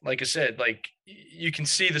 Like I said, like you can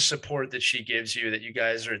see the support that she gives you, that you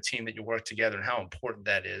guys are a team, that you work together, and how important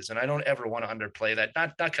that is. And I don't ever want to underplay that.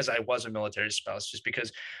 Not because I was a military spouse, just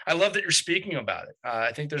because I love that you're speaking about it.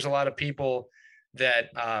 I think there's a lot of people that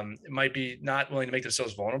might be not willing to make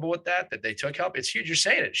themselves vulnerable with that they took help. It's huge. You're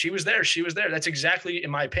saying it. She was there. That's exactly, in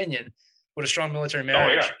my opinion, what a strong military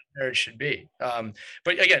marriage should be.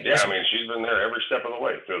 But again, I mean, she's been there every step of the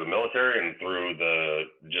way through the military and through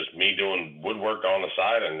just me doing woodwork on the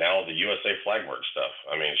side, and now the USA flag work stuff.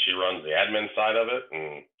 I mean, she runs the admin side of it,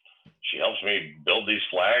 and she helps me build these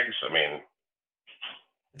flags. I mean,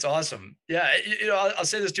 it's awesome. Yeah. You know, I'll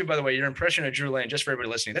say this too, by the way, your impression of Drew Lane, just for everybody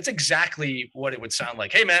listening, that's exactly what it would sound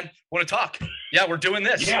like. Hey man, want to talk? Yeah, we're doing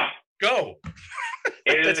this. Yeah. Go.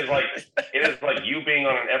 It is like you being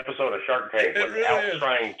on an episode of Shark Tank without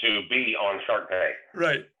trying to be on Shark Tank.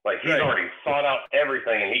 Right. Like he's already thought out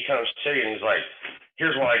everything, and he comes to you and he's like,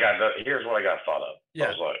 "Here's what I got thought of." Yeah. I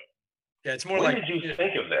was like, "Yeah, it's more when like." Did you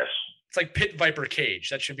think of this? It's like Pit Viper Cage.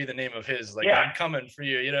 That should be the name of his. Like, I'm coming for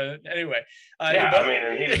you. You know. Anyway. I mean,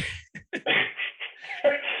 and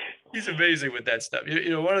he's amazing with that stuff. You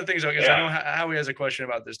know, one of the things, I guess I know Howie has a question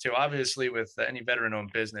about this too. Obviously, with any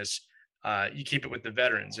veteran-owned business. You keep it with the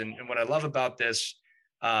veterans. And what I love about this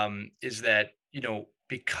is that, you know,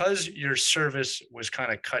 because your service was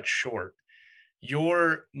kind of cut short,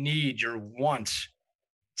 your want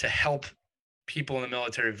to help people in the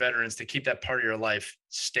military, veterans, to keep that part of your life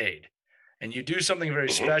stayed. And you do something very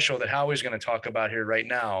special that Howie's going to talk about here right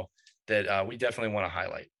now that we definitely want to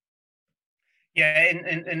highlight. Yeah,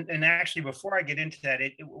 and actually, before I get into that,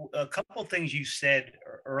 a couple of things you said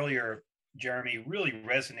earlier, Jeremy, really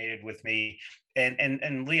resonated with me.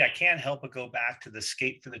 And Lee, I can't help but go back to the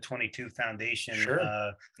Skate for the 22 Foundation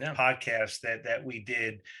podcast that we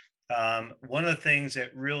did. One of the things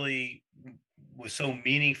that really was so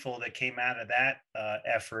meaningful that came out of that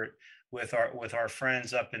effort with our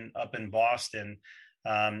friends up in Boston.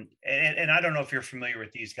 And I don't know if you're familiar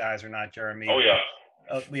with these guys or not, Jeremy. Oh yeah.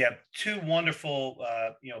 We have two wonderful,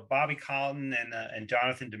 Bobby Colton and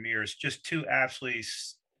Jonathan Demers, just two absolutely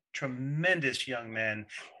tremendous young men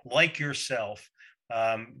like yourself,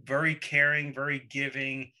 very caring, very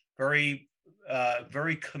giving, very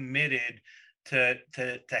committed to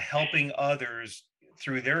helping others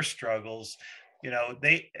through their struggles. You know,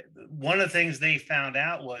 one of the things they found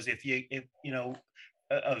out was if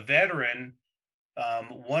a veteran,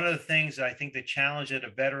 one of the things that I think the challenge that a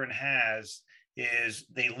veteran has is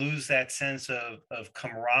they lose that sense of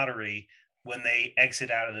camaraderie when they exit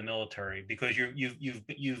out of the military, because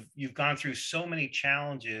you've gone through so many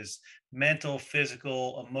challenges, mental,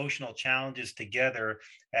 physical, emotional challenges together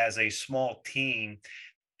as a small team,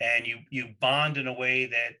 and you bond in a way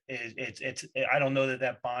that it's I don't know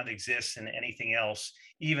that bond exists in anything else,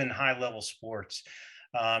 even high level sports.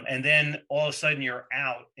 And then all of a sudden you're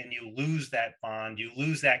out and you lose that bond, you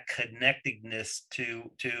lose that connectedness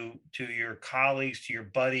to your colleagues, to your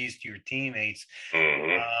buddies, to your teammates.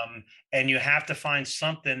 And you have to find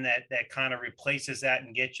something that kind of replaces that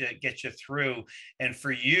and get you through. And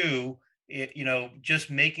for you, just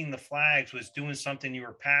making the flags was doing something you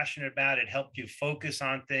were passionate about. It helped you focus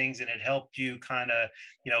on things, and it helped you kind of,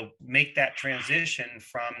 make that transition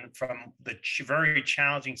from the very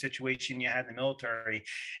challenging situation you had in the military.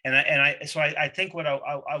 So I think what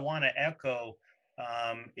I want to echo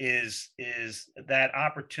is that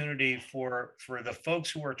opportunity for the folks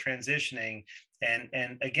who are transitioning,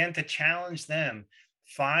 and again, to challenge them.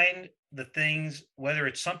 Find the things, whether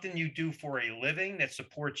it's something you do for a living that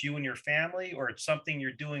supports you and your family, or it's something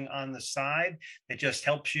you're doing on the side that just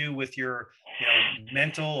helps you with your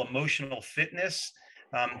mental, emotional fitness.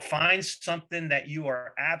 Find something that you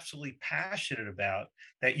are absolutely passionate about,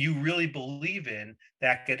 that you really believe in,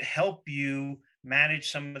 that could help you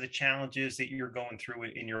manage some of the challenges that you're going through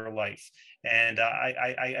in your life. And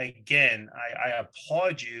I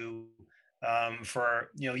applaud you for,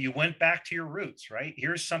 you went back to your roots, right?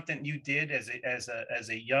 Here's something you did as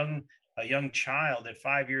a young child at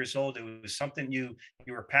 5 years old. It was something you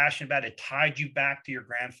were passionate about. It tied you back to your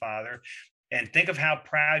grandfather, and think of how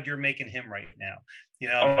proud you're making him right now.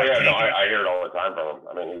 Oh yeah, no, I hear it all the time from him.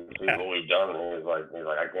 I mean, he sees what we've done, and he's like,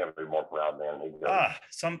 I can't be more proud, man. It's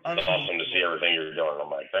awesome to see everything you're doing. I'm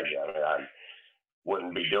like, thank you. I mean, I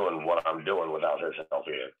wouldn't be doing what I'm doing without his help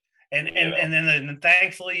either. And then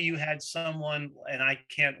thankfully you had someone, and I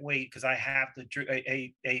can't wait, because I have to,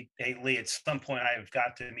 Lee, at some point I've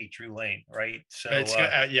got to meet Drew Lane, right? So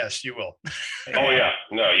yes, you will. Oh yeah,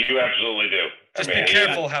 no, you absolutely do. Just be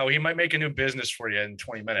careful how he might make a new business for you in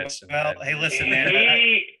 20 minutes. Well, hey, listen, man.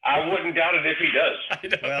 I wouldn't doubt it if he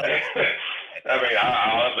does. Well, I mean,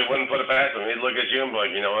 I honestly wouldn't put it past him. He'd look at you and be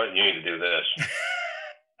like, you know what, you need to do this.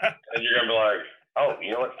 And you're gonna be like, oh,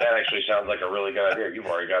 you know what? That actually sounds like a really good idea. You've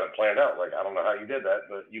already got it planned out. Like, I don't know how you did that,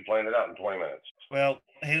 but you planned it out in 20 minutes. Well,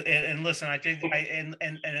 and listen,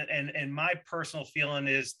 and my personal feeling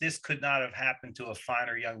is this could not have happened to a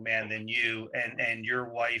finer young man than you and your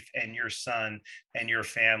wife and your son and your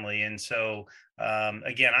family. And so,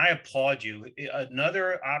 again, I applaud you.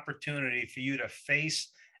 Another opportunity for you to face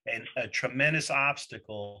a tremendous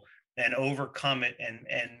obstacle and overcome it and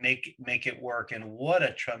make it work. And what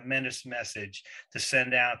a tremendous message to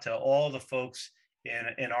send out to all the folks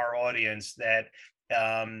in our audience, that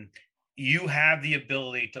you have the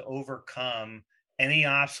ability to overcome any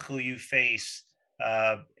obstacle you face.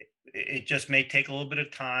 It just may take a little bit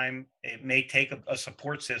of time. It may take a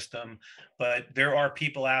support system, but there are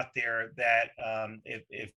people out there that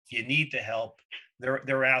if you need the help,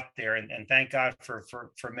 they're out there. And thank God for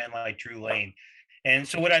men like Drew Lane. And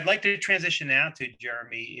so what I'd like to transition now to,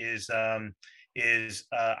 Jeremy, is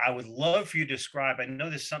I would love for you to describe, I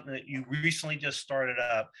know this is something that you recently just started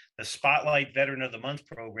up, the Spotlight Veteran of the Month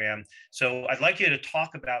program. So I'd like you to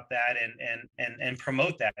talk about that and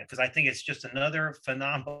promote that, because I think it's just another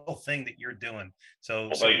phenomenal thing that you're doing.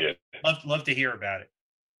 So love to hear about it.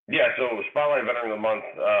 Yeah, so Spotlight Veteran of the Month,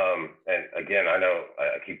 and again, I know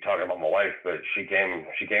I keep talking about my wife, but she came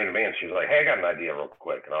to me and she was like, hey, I got an idea real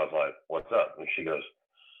quick. And I was like, what's up? And she goes,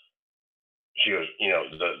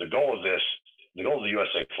 the goal of the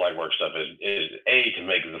USA flag work stuff is A, to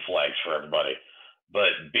make the flags for everybody,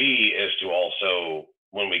 but B is to also,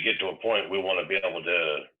 when we get to a point, we want to be able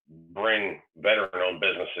to bring veteran-owned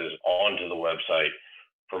businesses onto the website,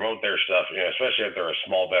 promote their stuff, especially if they're a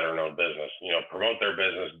small veteran-owned business, promote their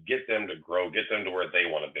business, get them to grow, get them to where they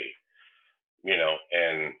want to be,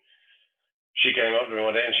 and she came up to me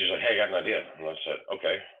one day and she's like, hey, I got an idea. And I said,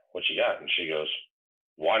 okay, what you got? And she goes,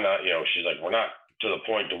 why not? She's like, we're not to the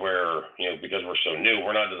point to where, because we're so new,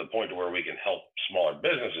 we're not to the point to where we can help smaller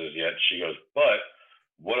businesses yet. She goes, but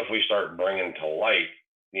what if we start bringing to light,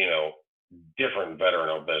 different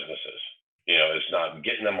veteran-owned businesses? It's not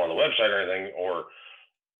getting them on the website or anything, or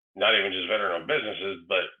not even just veteran-owned businesses,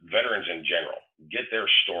 but veterans in general, get their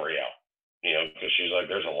story out, because she's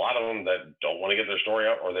like, there's a lot of them that don't want to get their story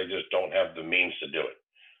out, or they just don't have the means to do it,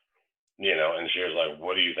 and she was like,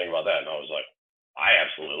 what do you think about that? And I was like, I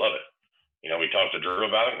absolutely love it. We talked to Drew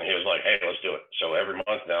about it, and he was like, hey, let's do it. So every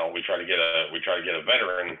month now we try to get a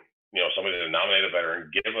veteran, somebody to nominate a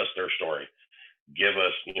veteran, give us their story, give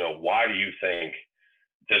us, why do you think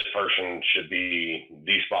this person should be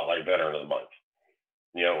the Spotlight Veteran of the Month?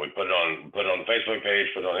 We put it on the Facebook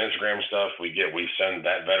page, put it on Instagram stuff. We send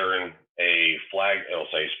that veteran a flag.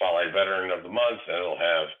 It'll say Spotlight Veteran of the Month, and it'll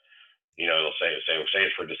have, it'll say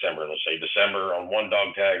it's for December. It'll say December on one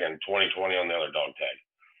dog tag and 2020 on the other dog tag.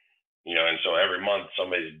 And so every month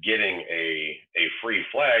somebody's getting a free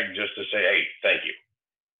flag just to say, hey, thank you.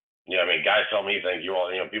 Guys tell me thank you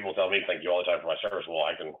all. People tell me thank you all the time for my service. Well,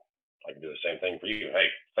 I can do the same thing for you. Hey,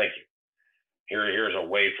 thank you. Here's a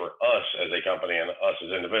way for us as a company and us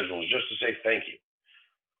as individuals just to say thank you.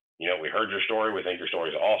 We heard your story. We think your story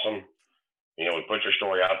is awesome. We put your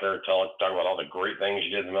story out there, talk about all the great things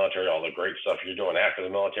you did in the military, all the great stuff you're doing after the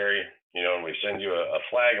military, and we send you a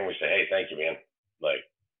flag and we say, hey, thank you, man. Like,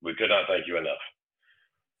 we could not thank you enough.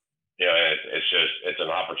 And it's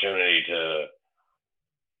an opportunity to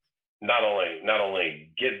not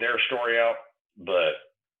only get their story out, but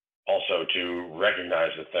also to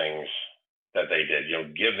recognize the things that they did,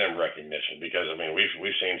 give them recognition, because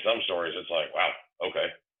we've seen some stories. It's like, wow,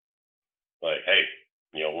 okay. Like, hey,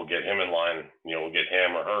 we'll get him in line, we'll get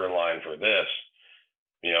him or her in line for this,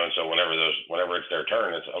 and so whenever it's their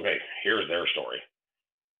turn, it's okay, here's their story.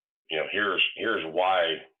 Here's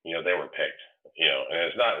why, they were picked, and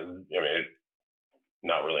it's not, it's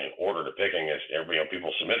not really in order to picking. It's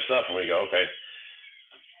people submit stuff and we go, okay,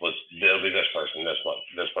 it'll be this person this month,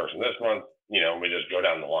 this person this month, we just go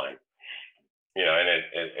down the line, and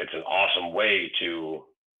it's an awesome way to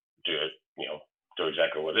do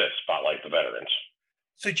exactly what it is, spotlight the veterans.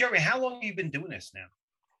 So Jeremy, how long have you been doing this now?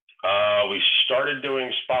 We started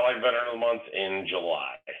doing Spotlight Veteran of the Month in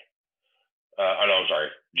July. I'm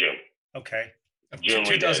sorry, June. Okay. June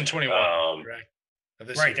 2021. Right. Right.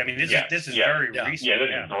 This is very recent. Yeah,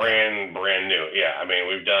 this is brand new. Yeah.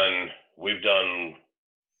 We've done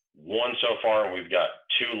one so far, and we've got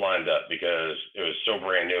two lined up because it was so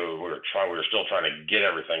brand new. We were still trying to get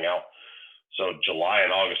everything out. So July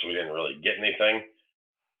and August, we didn't really get anything.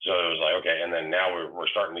 So it was like, okay. And then now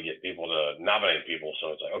we're starting to get people to nominate people.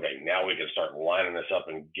 So it's like, okay, now we can start lining this up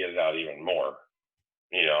and get it out even more.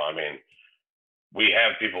 We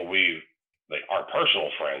have people our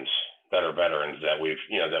personal friends that are veterans that we've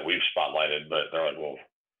spotlighted, but they're like, well,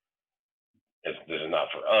 this is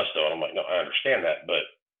not for us though. And I'm like, no, I understand that, but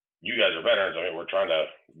you guys are veterans. We're trying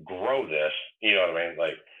to grow this,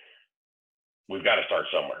 like, we've got to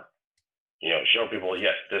start somewhere. Show people,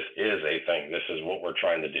 yes, this is a thing. This is what we're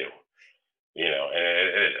trying to do,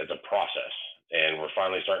 and it's a process, and we're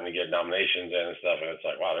finally starting to get nominations and stuff. And it's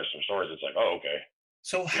like, wow, there's some stories. It's like, oh, okay.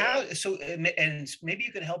 So and maybe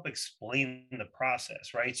you could help explain the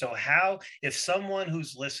process, right? So if someone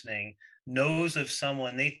who's listening knows of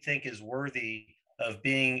someone they think is worthy of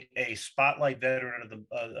being a Spotlight Veteran of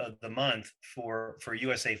the Month for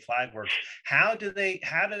USA Flag Works, how do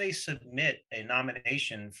they submit a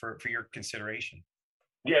nomination for your consideration?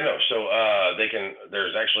 Yeah, no. So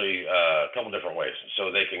there's actually a couple different ways.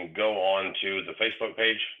 So they can go on to the Facebook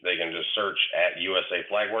page. They can just search at USA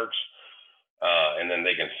Flag Works, and then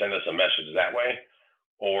they can send us a message that way.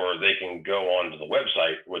 Or they can go on to the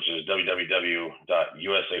website, which is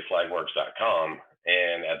www.usaflagworks.com.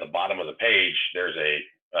 And at the bottom of the page, there's a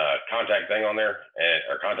contact thing on there,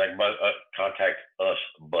 or contact us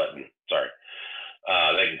button. Sorry.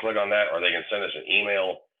 They can click on that, or they can send us an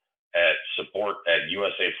email at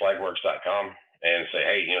support@usaflagworks.com and say,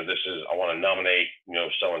 hey, I want to nominate,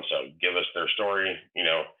 so-and-so, give us their story.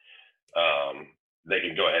 They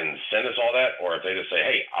can go ahead and send us all that. Or if they just say,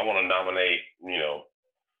 hey, I want to nominate,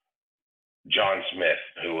 John Smith,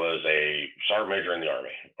 who was a sergeant major in the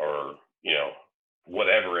Army, or,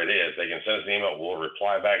 whatever it is, they can send us an email. We'll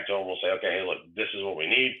reply back to them. We'll say, okay, hey, look, this is what we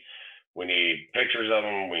need. We need pictures of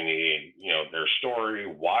them. We need, their story,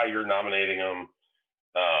 why you're nominating them.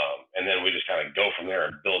 And then we just kind of go from there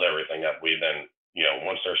and build everything up. We then,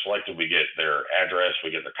 once they're selected, we get their address,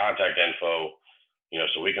 we get their contact info,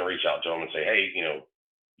 so we can reach out to them and say, hey,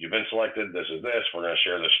 you've been selected. This is this. We're going to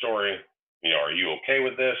share this story. Are you okay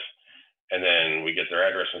with this? And then we get their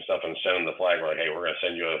address and stuff and send them the flag. We're like, hey, we're going to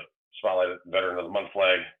send you a Spotlight Veteran of the Month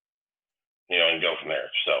flag, and go from there.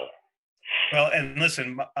 So. Well, and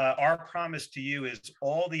listen, our promise to you is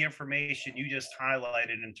all the information you just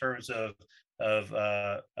highlighted in terms of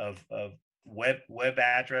web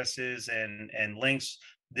addresses and links.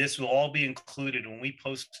 This will all be included when we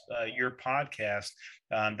post your podcast.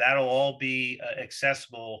 That'll all be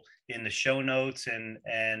accessible in the show notes, and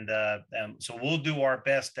so we'll do our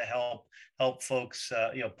best to help folks,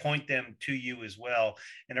 point them to you as well.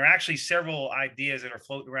 And there are actually several ideas that are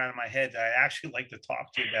floating around in my head that I actually like to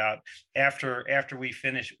talk to you about after we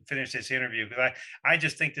finish this interview, because I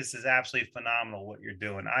just think this is absolutely phenomenal what you're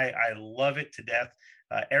doing. I love it to death.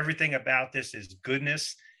 Everything about this is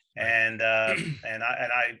goodness. And I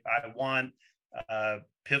want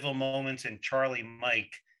Pivotal Moments and Charlie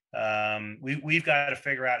Mike. We've got to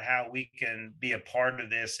figure out how we can be a part of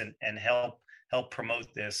this and help help promote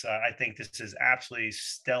this. I think this is absolutely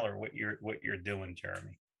stellar what you're doing,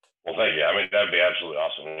 Jeremy. Well, thank you. I mean, that'd be absolutely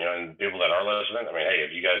awesome. And people that are listening, I mean, hey,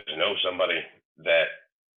 if you guys know somebody that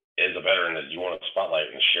is a veteran that you want to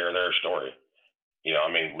spotlight and share their story,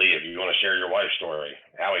 I mean, Lee, if you want to share your wife's story,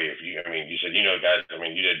 Howie, you said, guys, I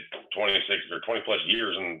mean, you did 26 or 20 plus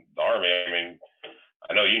years in the Army. I mean,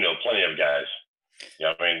 I know plenty of guys.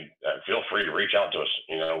 Feel free to reach out to us.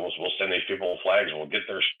 We'll send these people flags. We'll get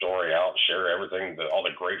their story out, share everything, all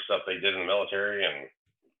the great stuff they did in the military, and.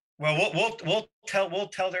 Well, we'll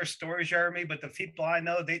tell their stories, Jeremy. But the people I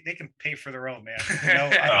know, they can pay for their own, man.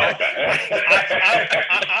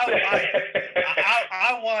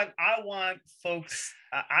 I want folks.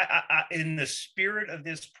 In the spirit of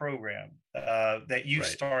this program that you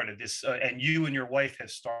started this, and you and your wife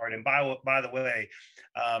have started. And by the way,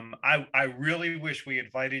 I really wish we had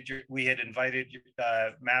invited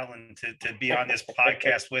Madeline to be on this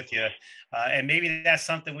podcast with you, and maybe that's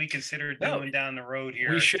something we consider doing down the road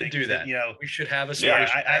here. We should do that. We should have a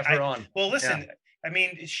have her on. Well, listen. Yeah. I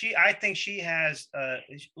mean, I think she has,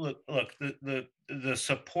 look, the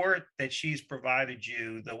support that she's provided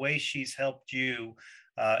you, the way she's helped you,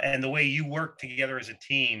 and the way you work together as a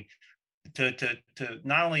team to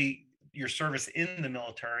not only your service in the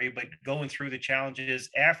military, but going through the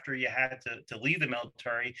challenges after you had to leave the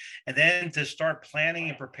military, and then to start planning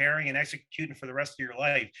and preparing and executing for the rest of your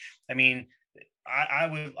life. I mean, I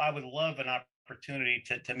would love an opportunity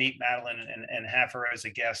to meet Madeline and have her as a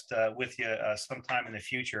guest with you sometime in the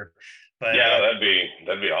future. But yeah, that'd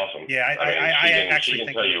be awesome. Yeah, I she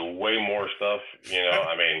can tell you way more stuff.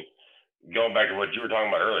 I mean, going back to what you were talking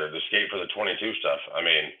about earlier, the skate for the 22 stuff. I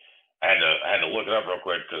mean, I had to look it up real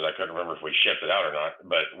quick because I couldn't remember if we shipped it out or not.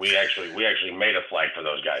 But we actually made a flag for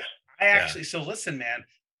those guys. So listen, man.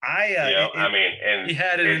 And he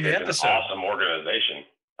had it in the episode. An awesome organization.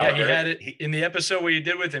 Yeah, he had it in the episode where you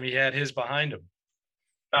did with him. He had his behind him.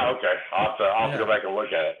 Oh, okay. I'll have to go back and look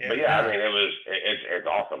at it. Yeah, but I mean, it's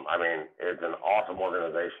awesome. I mean, it's an awesome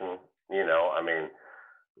organization. I mean,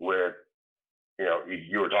 with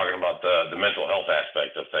you were talking about the mental health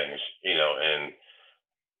aspect of things. And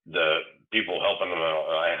the people helping them out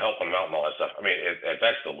and all that stuff. I mean, if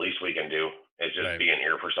that's the least we can do, is just being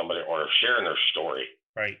here for somebody or sharing their story.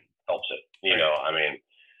 Right. Helps it. I mean.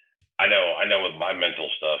 I know with my mental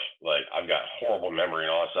stuff, like I've got horrible memory and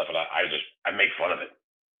all that stuff, and I make fun of it.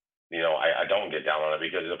 I don't get down on it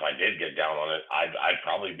because if I did get down on it, I'd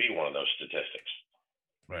probably be one of those statistics.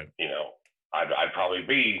 Right. I'd probably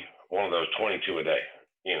be one of those 22 a day.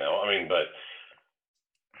 I mean, but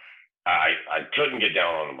I couldn't get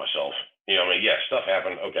down on it myself. Stuff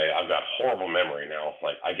happened. Okay, I've got horrible memory now.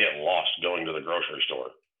 Like I get lost going to the grocery store.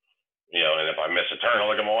 And if I miss a turn, I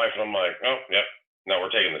look at my wife and I'm like, oh, yep. No,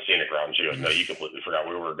 we're taking the scenic route. And she goes, no, you completely forgot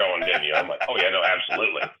where we were going, didn't you? I'm like, oh, yeah, no,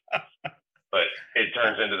 absolutely. But it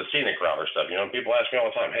turns into the scenic route or stuff. And people ask me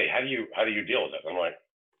all the time, hey, how do you deal with it? I'm like,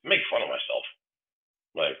 make fun of myself.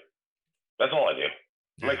 Like, that's all I do.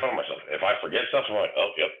 Make fun of myself. If I forget stuff, I'm like,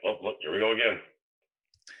 oh, yep, oh, look, here we go again.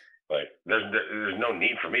 Like, there's no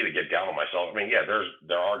need for me to get down on myself. I mean, yeah,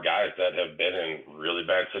 there are guys that have been in really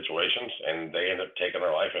bad situations and they end up taking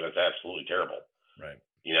their life and it's absolutely terrible. Right.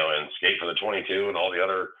 And Skate for the 22 and all the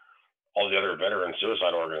other veteran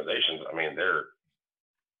suicide organizations. I mean,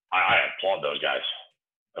 I applaud those guys.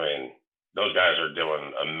 I mean, those guys are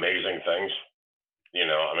doing amazing things.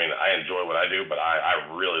 I mean, I enjoy what I do, but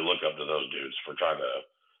I really look up to those dudes for trying to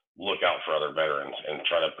look out for other veterans and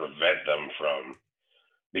try to prevent them from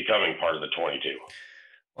becoming part of the 22.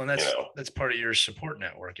 Well, and that's part of your support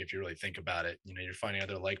network. If you really think about it, you're finding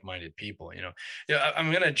other like-minded people, I'm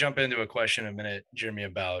going to jump into a question in a minute, Jeremy,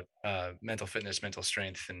 about mental fitness, mental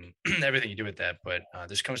strength, and everything you do with that. But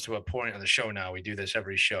this comes to a point on the show now. We do this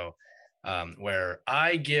every show where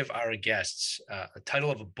I give our guests a title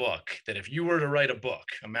of a book that if you were to write a book,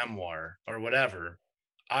 a memoir or whatever,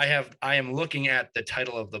 I am looking at the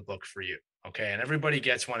title of the book for you. Okay. And everybody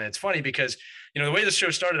gets one. And it's funny because, the way the show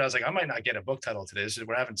started, I was like, I might not get a book title today.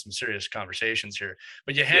 We're having some serious conversations here,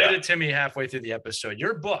 but you handed it to me halfway through the episode.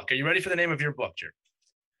 Your book. Are you ready for the name of your book, Jeremy?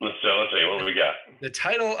 Let's see. What do we got? The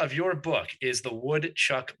title of your book is The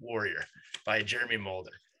Woodchuck Warrior by Jeremy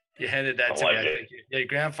Mulder. You handed that to me. I think your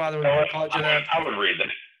grandfather would have called you that. I would read that.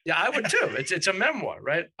 Yeah, I would too. It's a memoir,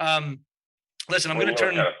 right? Listen, I'm going to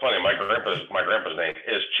turn. Kind of funny. My grandpa's name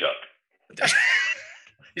is Chuck.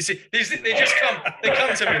 You see, they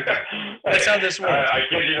come to me. That's how this works. I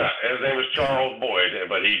kid you not. His name is Charles Boyd,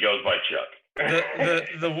 but he goes by Chuck.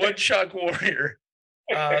 The Woodchuck Warrior.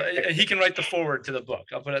 He can write the foreword to the book.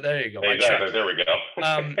 I'll put it there. You go. Exactly. There we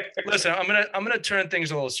go. Listen, I'm gonna turn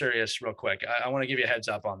things a little serious real quick. I want to give you a heads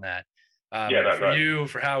up on that. For you,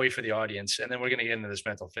 for Howie, for the audience. And then we're going to get into this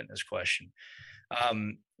mental fitness question.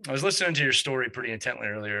 I was listening to your story pretty intently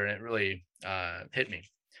earlier, and it really hit me.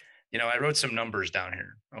 I wrote some numbers down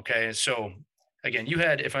here. Okay. So again, you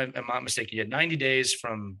had, if I'm not mistaken, you had 90 days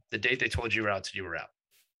from the date they told you were out to you were out,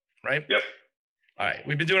 right? Yep. All right.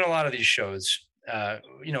 We've been doing a lot of these shows.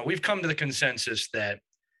 We've come to the consensus that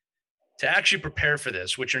to actually prepare for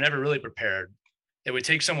this, which you're never really prepared, it would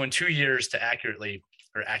take someone 2 years to accurately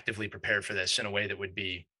or actively prepare for this in a way that would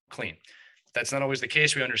be clean. That's not always the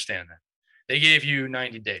case. We understand that. They gave you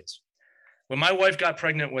 90 days. When my wife got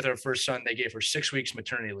pregnant with our first son, they gave her 6 weeks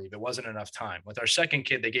maternity leave. It wasn't enough time. With our second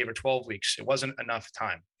kid, they gave her 12 weeks. It wasn't enough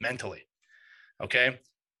time mentally. Okay.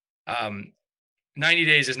 90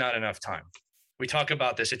 days is not enough time. We talk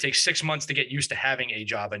about this. It takes 6 months to get used to having a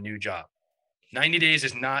job, a new job. 90 days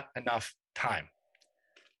is not enough time,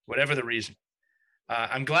 whatever the reason.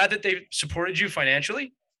 I'm glad that they supported you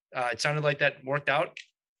financially. It sounded like that worked out.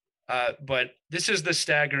 But this is the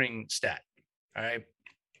staggering stat. All right.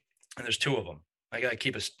 And there's two of them. I got to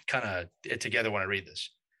keep us kind of it together when I read this.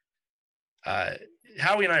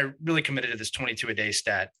 Howie and I are really committed to this 22 a day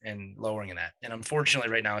stat and lowering that. And unfortunately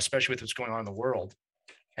right now, especially with what's going on in the world,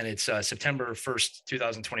 and it's September 1st,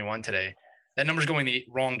 2021 today, that number's going the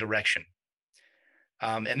wrong direction.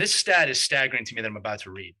 And this stat is staggering to me that I'm about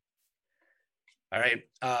to read. All right.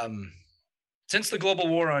 Since the global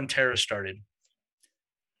war on terror started,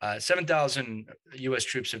 7,000 U.S.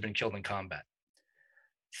 troops have been killed in combat.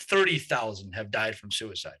 30,000 have died from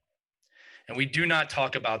suicide. And we do not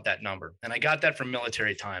talk about that number. And I got that from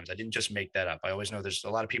Military Times. I didn't just make that up. I always know there's a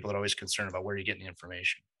lot of people that are always concerned about where you're getting the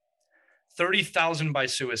information. 30,000 by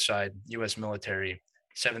suicide, U.S. military,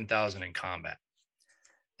 7,000 in combat.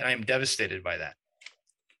 And I am devastated by that.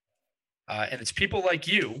 And it's people like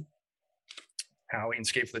you, Howie and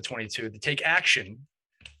Escape for the 22, that take action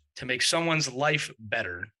to make someone's life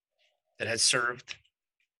better that has served,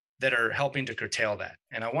 that are helping to curtail that.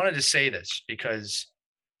 And I wanted to say this because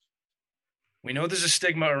we know there's a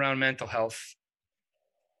stigma around mental health.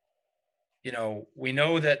 We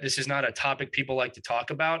know that this is not a topic people like to talk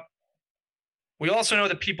about. We also know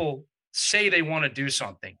that people say they want to do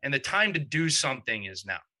something, and the time to do something is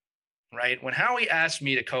now, right? When Howie asked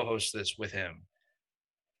me to co-host this with him,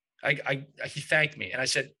 he thanked me, and I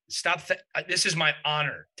said, "Stop! This is my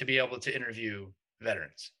honor to be able to interview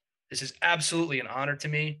veterans. This is absolutely an honor to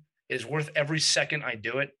me. It is worth every second I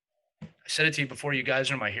do it." I said it to you before. You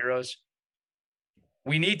guys are my heroes.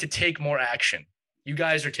 We need to take more action. You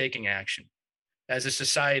guys are taking action as a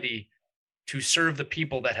society to serve the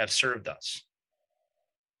people that have served us.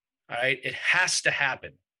 All right, it has to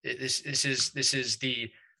happen. This is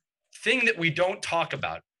the thing that we don't talk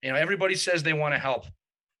about. Everybody says they want to help.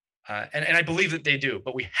 And I believe that they do,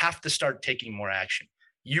 but we have to start taking more action.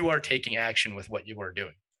 You are taking action with what you are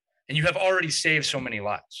doing, and you have already saved so many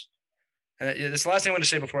lives. And this last thing I want to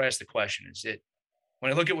say before I ask the question is that when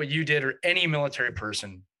I look at what you did, or any military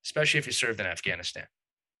person, especially if you served in Afghanistan,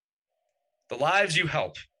 the lives you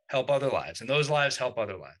help other lives, and those lives help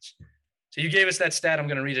other lives. So you gave us that stat. I'm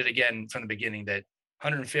going to read it again from the beginning, that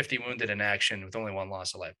 150 wounded in action with only one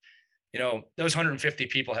loss of life. Those 150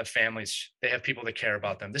 people have families. They have people that care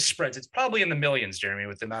about them. This spreads. It's probably in the millions, Jeremy,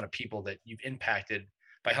 with the amount of people that you've impacted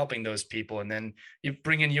by helping those people. And then you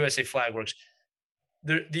bring in USA Flag Works.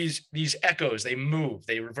 These echoes, they move,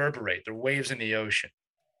 they reverberate. They're waves in the ocean.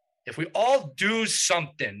 If we all do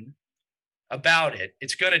something about it,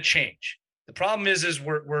 it's going to change. The problem is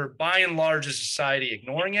we're by and large as a society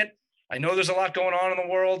ignoring it. I know there's a lot going on in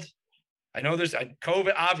the world. I know there's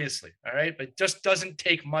COVID, obviously. All right. But it just doesn't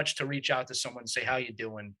take much to reach out to someone and say, "How you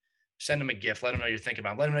doing?" Send them a gift. Let them know you're thinking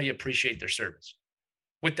about them. Let them know you appreciate their service.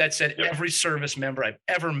 With that said, Every service member I've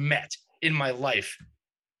ever met in my life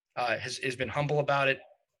has been humble about it,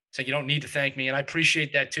 saying, "You don't need to thank me." And I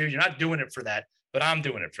appreciate that too. You're not doing it for that, but I'm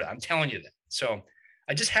doing it for that. I'm telling you that. So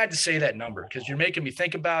I just had to say that number because you're making me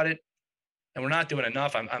think about it, and we're not doing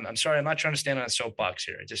enough. I'm sorry. I'm not trying to stand on a soapbox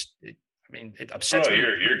here. It upsets me.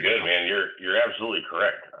 You're good, man. You're absolutely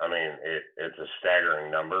correct. I mean, it's a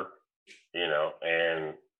staggering number,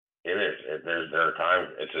 and it is. There are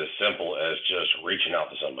times it's as simple as just reaching out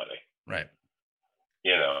to somebody. Right.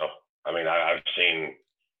 I mean, I've seen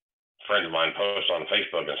friends of mine post on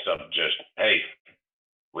Facebook and stuff, just, "Hey,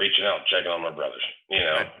 reaching out, checking on my brothers,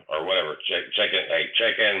 Right. or whatever. Check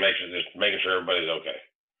in, making sure everybody's okay."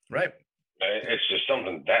 Right. It's just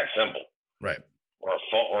something that simple. Right. Or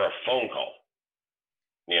a phone call.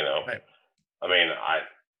 Right. I mean,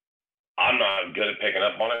 I'm not good at picking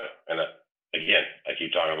up on it, and again, I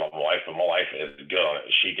keep talking about my wife, but my wife is good on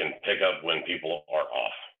it. She can pick up when people are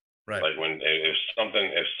off. Right. Like if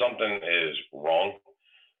something is wrong,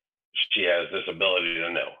 she has this ability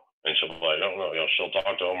to know, and she'll be like, "Oh no," she'll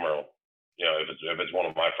talk to him, or if it's one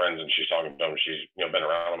of my friends and she's talking to him, she's been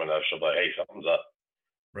around him enough. She'll be like, "Hey, something's up.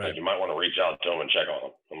 Right. Like you might want to reach out to him and check on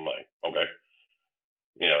him." I'm like, "Okay."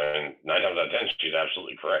 And 9 times out of 10, she's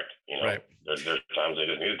absolutely correct. Right. There's times they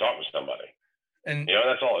just need to talk to somebody. And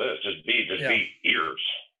That's all it is. Just be ears.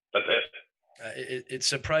 That's it. It's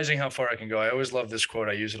surprising how far I can go. I always love this quote.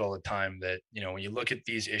 I use it all the time that, when you look at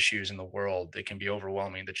these issues in the world, it can be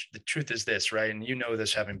overwhelming. The truth is this, right? And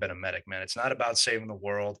this having been a medic, man, it's not about saving the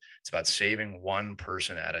world. It's about saving one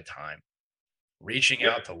person at a time, reaching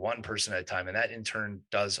out to one person at a time. And that in turn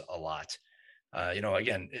does a lot.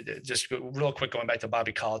 Again, just real quick, going back to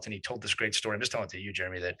Bobby Colleton, he told this great story. I'm just telling it to you,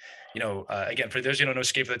 Jeremy, that, again, for those who don't know,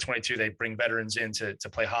 Escape for the 22, they bring veterans in to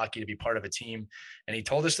play hockey, to be part of a team. And he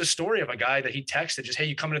told us the story of a guy that he texted, just, "Hey,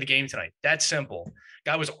 you coming to the game tonight?" That simple.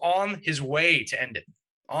 Guy was on his way to end it,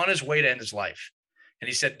 on his way to end his life. And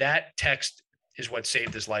he said that text is what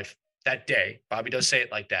saved his life that day. Bobby does say it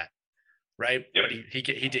like that. Right. Yep. But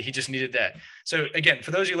he just needed that. So again, for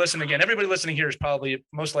those of you listening, again, everybody listening here is probably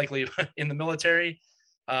most likely in the military.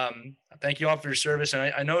 Thank you all for your service. And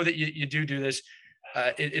I know that you do this.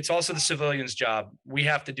 It's also the civilians' job. We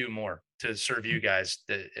have to do more to serve you guys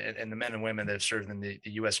and the men and women that have served in the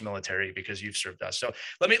U.S. military, because you've served us. So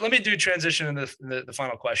let me do transition in the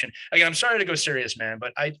final question. Again, I'm sorry to go serious, man,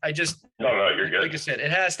 but I just, no, you're good. Like I said, it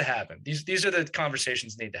has to happen. These are the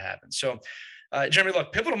conversations that need to happen. So Jeremy,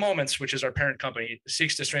 look, Pivotal Moments, which is our parent company,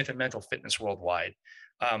 seeks to strengthen mental fitness worldwide.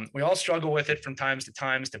 We all struggle with it from times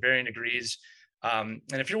to varying degrees. And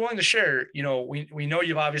if you're willing to share, we know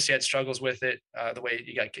you've obviously had struggles with it, the way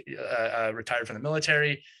you got retired from the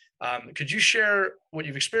military. Could you share what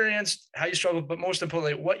you've experienced, how you struggled, but most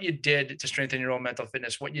importantly, what you did to strengthen your own mental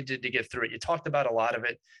fitness, what you did to get through it? You talked about a lot of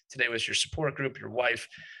it today with your support group, your wife,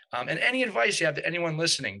 and any advice you have to anyone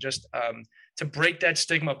listening, just to break that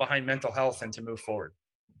stigma behind mental health and to move forward.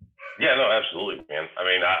 Yeah, no, absolutely, man. I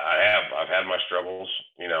mean, I've had my struggles.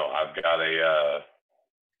 I've got a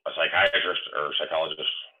psychiatrist or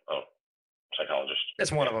psychologist. Oh, psychologist.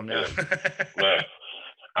 That's one of them now.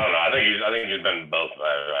 I don't know. I think he's been both.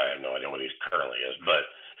 I have no idea what he currently is, but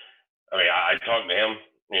I mean, I talk to him,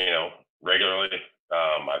 regularly.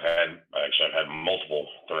 I've had multiple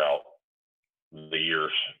throughout the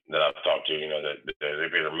years that I've talked to. That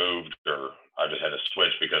they've either moved or I just had to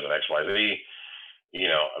switch because of X, Y, Z.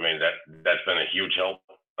 I mean, that's been a huge help.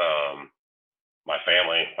 My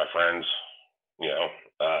family, my friends,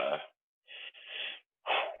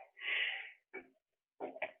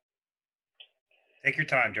 Take your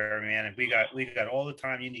time, Jeremy, man. And we got all the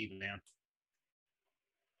time you need, man.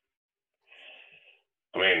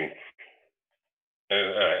 I mean,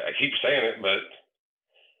 I keep saying it, but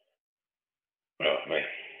oh man,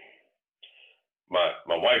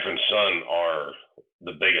 my wife and son are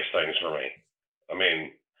the biggest things for me. I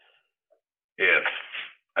mean, if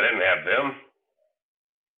I didn't have them,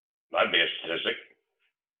 I'd be a statistic.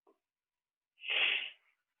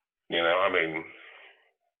 I mean.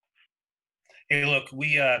 Hey, look,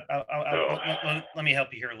 let me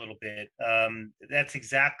help you here a little bit. That's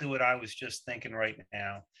exactly what I was just thinking right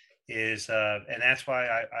now and that's why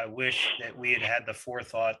I wish that we had the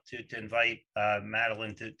forethought to invite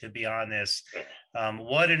Madeline to be on this.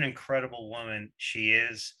 What an incredible woman she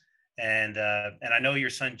is. And I know your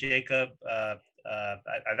son, Jacob,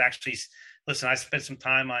 I've actually, listen, I spent some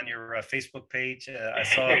time on your Facebook page. I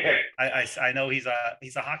saw, I know he's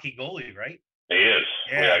a hockey goalie, right? He is.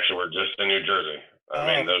 Yeah. We're just in New Jersey. I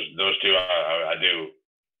mean, those two, I do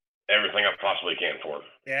everything I possibly can for.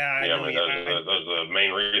 Yeah. Those are the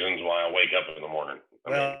main reasons why I wake up in the morning.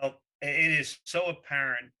 It is so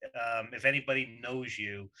apparent if anybody knows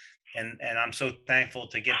you, and I'm so thankful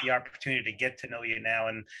to get the opportunity to get to know you now,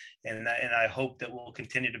 and I hope that we'll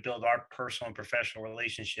continue to build our personal and professional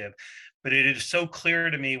relationship. But it is so clear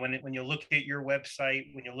to me when you look at your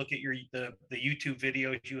website, when you look at the YouTube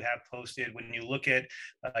videos you have posted, when you look at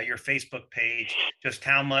your Facebook page, just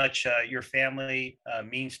how much your family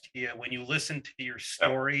means to you. When you listen to your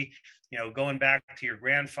story, going back to your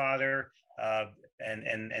grandfather.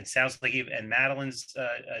 And sounds like and Madeline's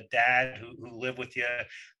dad who lived with you,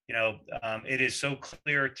 it is so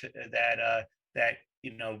clear that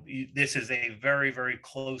this is a very, very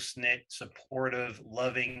close knit, supportive,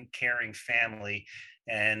 loving, caring family,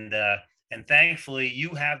 and thankfully you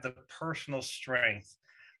have the personal strength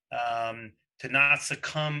to not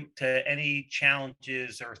succumb to any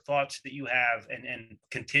challenges or thoughts that you have and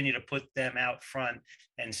continue to put them out front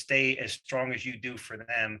and stay as strong as you do for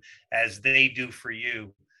them as they do for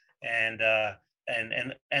you. And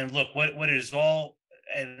and look what it is all,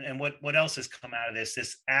 and what else has come out of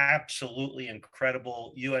this absolutely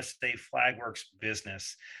incredible USA Flagworks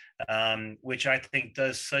business, which I think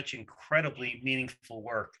does such incredibly meaningful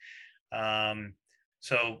work.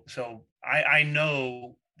 So I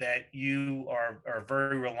know that you are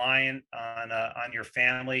very reliant on your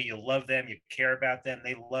family. You love them, you care about them,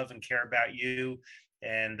 they love and care about you.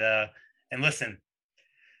 And listen,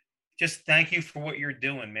 just thank you for what you're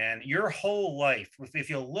doing, man. Your whole life, if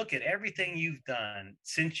you look at everything you've done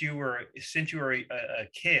since you were a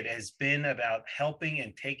kid, has been about helping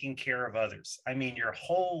and taking care of others. I mean, your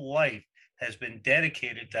whole life has been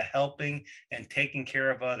dedicated to helping and taking care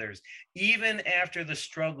of others. Even after the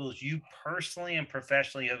struggles you personally and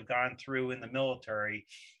professionally have gone through in the military,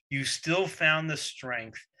 you still found the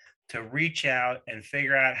strength to reach out and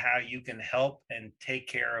figure out how you can help and take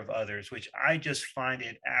care of others, which I just find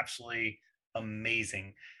it absolutely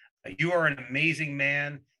amazing. You are an amazing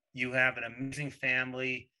man. You have an amazing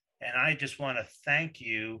family. And I just want to thank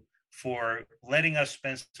you for letting us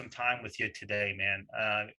spend some time with you today, man.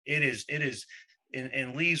 It is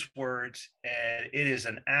in Lee's words, it is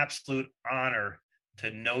an absolute honor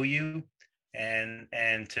to know you and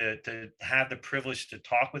to have the privilege to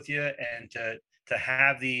talk with you and to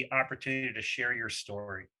have the opportunity to share your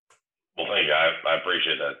story. Well, thank you. I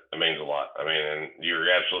appreciate that. It means a lot. I mean, and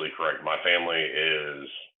you're absolutely correct. My family is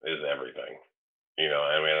everything. You know,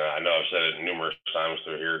 I mean, I know I've said it numerous times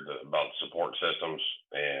through here about support systems,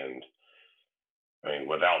 and I mean,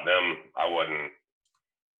 without them, I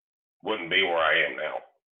wouldn't be where I am now.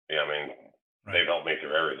 Yeah, I mean, right. They've helped me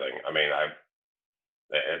through everything. I mean,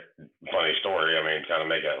 funny story. I mean, kind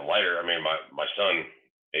of make it lighter. I mean, my son,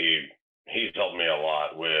 he's helped me a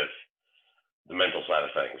lot with the mental side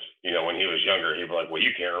of things. You know, when he was younger, he'd be like, well,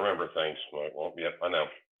 you can't remember things. I'm like, well, yep, I know.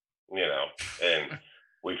 You know, and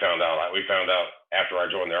we found out after I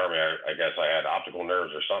joined the Army, I guess I had optical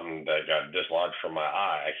nerves or something that got dislodged from my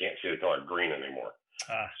eye. I can't see the color green anymore.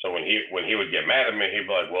 So when he would get mad at me, he'd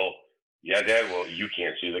be like, well, yeah, Dad, well, you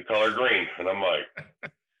can't see the color green. And I'm like,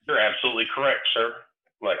 you're absolutely correct, sir.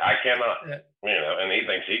 I'm like, I cannot, you know, and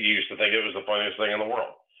he used to think it was the funniest thing in the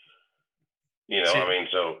world. You know, I mean,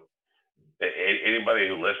 so anybody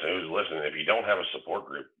who's listening, if you don't have a support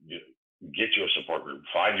group, get you a support group,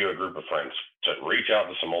 find you a group of friends to reach out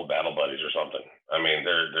to some old battle buddies or something. I mean,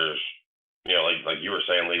 there's, you know, like you were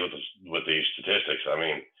saying, Lee, with these statistics, I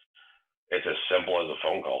mean, it's as simple as a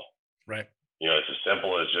phone call. Right. You know, it's as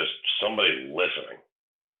simple as just somebody listening,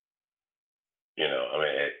 you know, I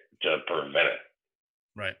mean, to prevent it.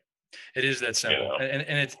 Right. It is that simple. You know?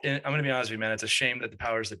 And I'm going to be honest with you, man, it's a shame that the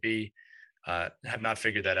powers that be have not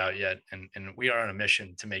figured that out yet. And we are on a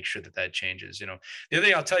mission to make sure that changes. You know, the other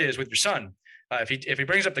thing I'll tell you is with your son, if he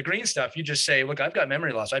brings up the green stuff, you just say, look, I've got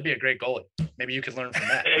memory loss. I'd be a great goalie. Maybe you could learn from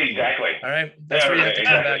that. Exactly. All right. That's where you have to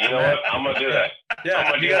come back. You know what? I'm going to do that.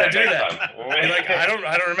 Yeah. You got to do that. Like, I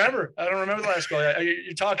don't remember. I don't remember the last goal.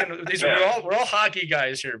 You're talking, we're all hockey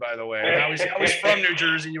guys here, by the way. I was from New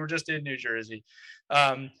Jersey. You were just in New Jersey.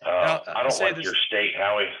 I don't like your state,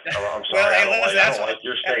 Howie. I'm sorry. Well, I don't like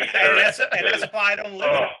your state. And that's why I don't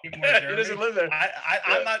live there anymore. He doesn't live there.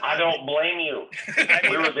 I don't blame you.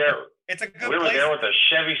 We were there. It's a good We were place. there with a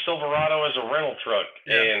Chevy Silverado as a rental truck,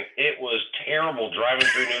 and it was terrible driving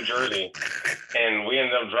through New Jersey. And we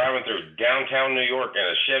ended up driving through downtown New York in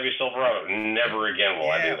a Chevy Silverado. Never again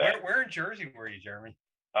will I do that. Where in Jersey were you, Jeremy?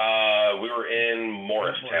 We were in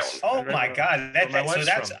Morristown. Oh my God!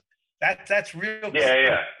 That's real.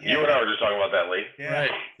 Yeah. You and I were just talking about that, Lee. Yeah,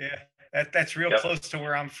 right. Yeah. That's real close to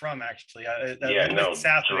where I'm from, actually.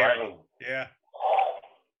 South driving. Yeah.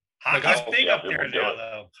 Hockey's big up there now,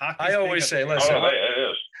 though. I always say, listen, it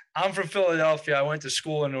is. I'm from Philadelphia. I went to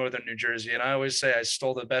school in northern New Jersey, and I always say I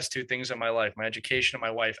stole the best two things in my life: my education and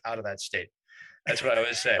my wife out of that state. That's what I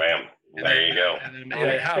always say. Bam. There you go.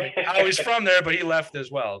 Howie's from there, but he left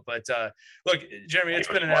as well. But look, Jeremy, it's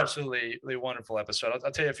been an absolutely wonderful episode.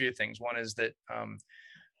 I'll tell you a few things. One is that,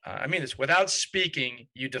 I mean this, without speaking,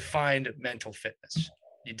 you defined mental fitness.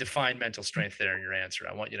 You defined mental strength there in your answer.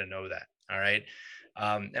 I want you to know that. All right.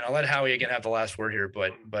 And I'll let Howie again have the last word here,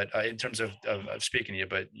 but in terms of speaking to you,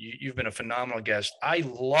 but you've been a phenomenal guest. I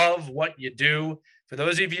love what you do. For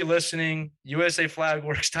those of you listening,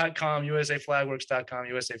 usaflagworks.com, usaflagworks.com,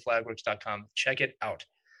 usaflagworks.com. Check it out.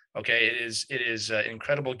 Okay. It is an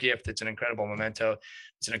incredible gift. It's an incredible memento.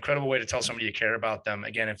 It's an incredible way to tell somebody you care about them.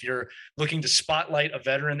 Again, if you're looking to spotlight a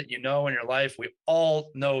veteran that you know in your life, we all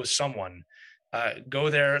know someone. Go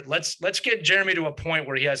there. Let's get Jeremy to a point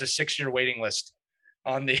where he has a 6-year waiting list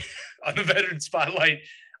on the veteran spotlight.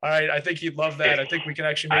 All right. I think he'd love that. I think we can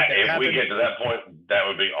actually make that happen. If we get to that point, that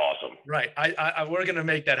would be awesome. Right. We're going to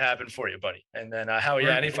make that happen for you, buddy. And then Howie,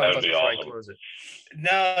 any final thoughts before I close it?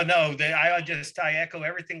 No. I echo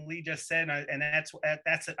everything Lee just said. And that's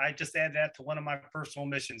it. I just add that to one of my personal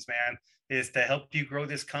missions, man, is to help you grow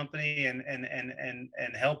this company and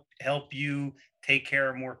help you take care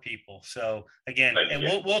of more people. So again, and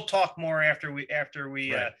we'll talk more after we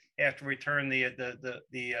turn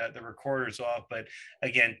the recorders off. But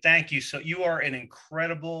again, thank you. So you are an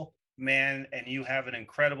incredible man, and you have an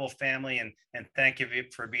incredible family, and thank you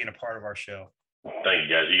for being a part of our show. Thank you,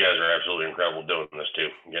 guys. You guys are absolutely incredible doing this too,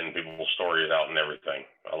 getting people's stories out and everything.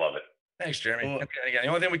 I love it. Thanks, Jeremy. Well, again, the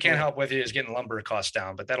only thing we can't help with you is getting lumber costs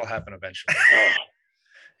down, but that'll happen eventually.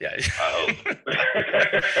 Yeah.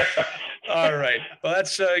 All right. Well,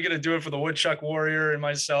 that's going to do it for the Woodchuck Warrior and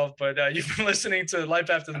myself. But you've been listening to Life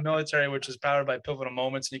After the Military, which is powered by Pivotal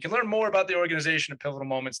Moments. And you can learn more about the organization at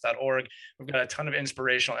pivotalmoments.org. We've got a ton of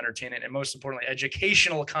inspirational, entertainment, and most importantly,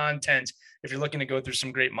 educational content. If you're looking to go through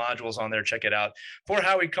some great modules on there, check it out. For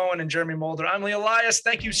Howie Cohen and Jeremy Mulder, I'm Lee Elias.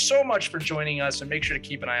 Thank you so much for joining us. And make sure to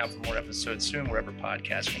keep an eye out for more episodes soon, wherever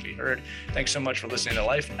podcasts can be heard. Thanks so much for listening to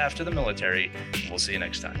Life After the Military. We'll see you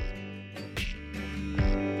next time.